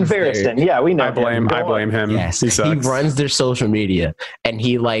 Garrison Varison. Yeah, we know. I blame him. Yes, he sucks. He runs their social media, and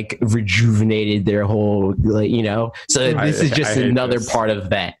he like rejuvenated their whole, like, you know. So this is just another part of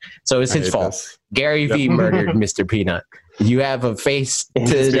that. So it's his fault. Gary Vee murdered Mr. Peanut. You have a face to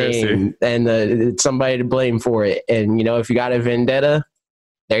the name and somebody to blame for it. And you know, if you got a vendetta,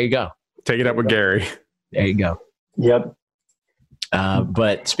 there you go. Take it up with Gary. There you go. Yep.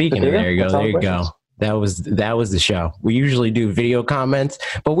 But speaking of there you go. That was the show. We usually do video comments,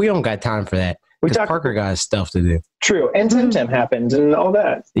 but we don't got time for that. Because Parker got stuff to do. True. And Tim happened and all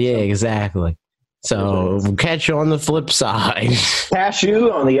that. Yeah, exactly. So we'll catch you on the flip side. Cashew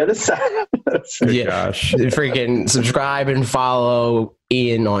on the other side. Yeah. Gosh. Freaking subscribe and follow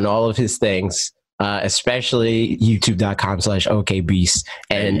Ian on all of his things. Especially youtube.com/okbeast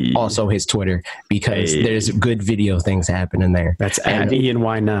and also his Twitter, because there's good video things happening there. That's at Ian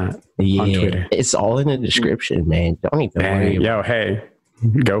Why Not on Twitter. It's all in the description, man. Don't even worry. Hey,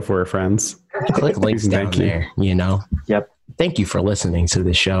 go for it, friends. Click links down there, you know? Yep. Thank you for listening to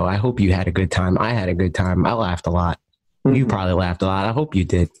the show. I hope you had a good time. I had a good time. I laughed a lot. Mm-hmm. You probably laughed a lot. I hope you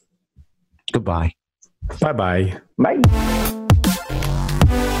did. Goodbye. Bye-bye. Bye.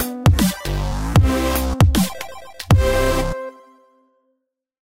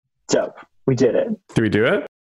 Dope. We did it. Did we do it?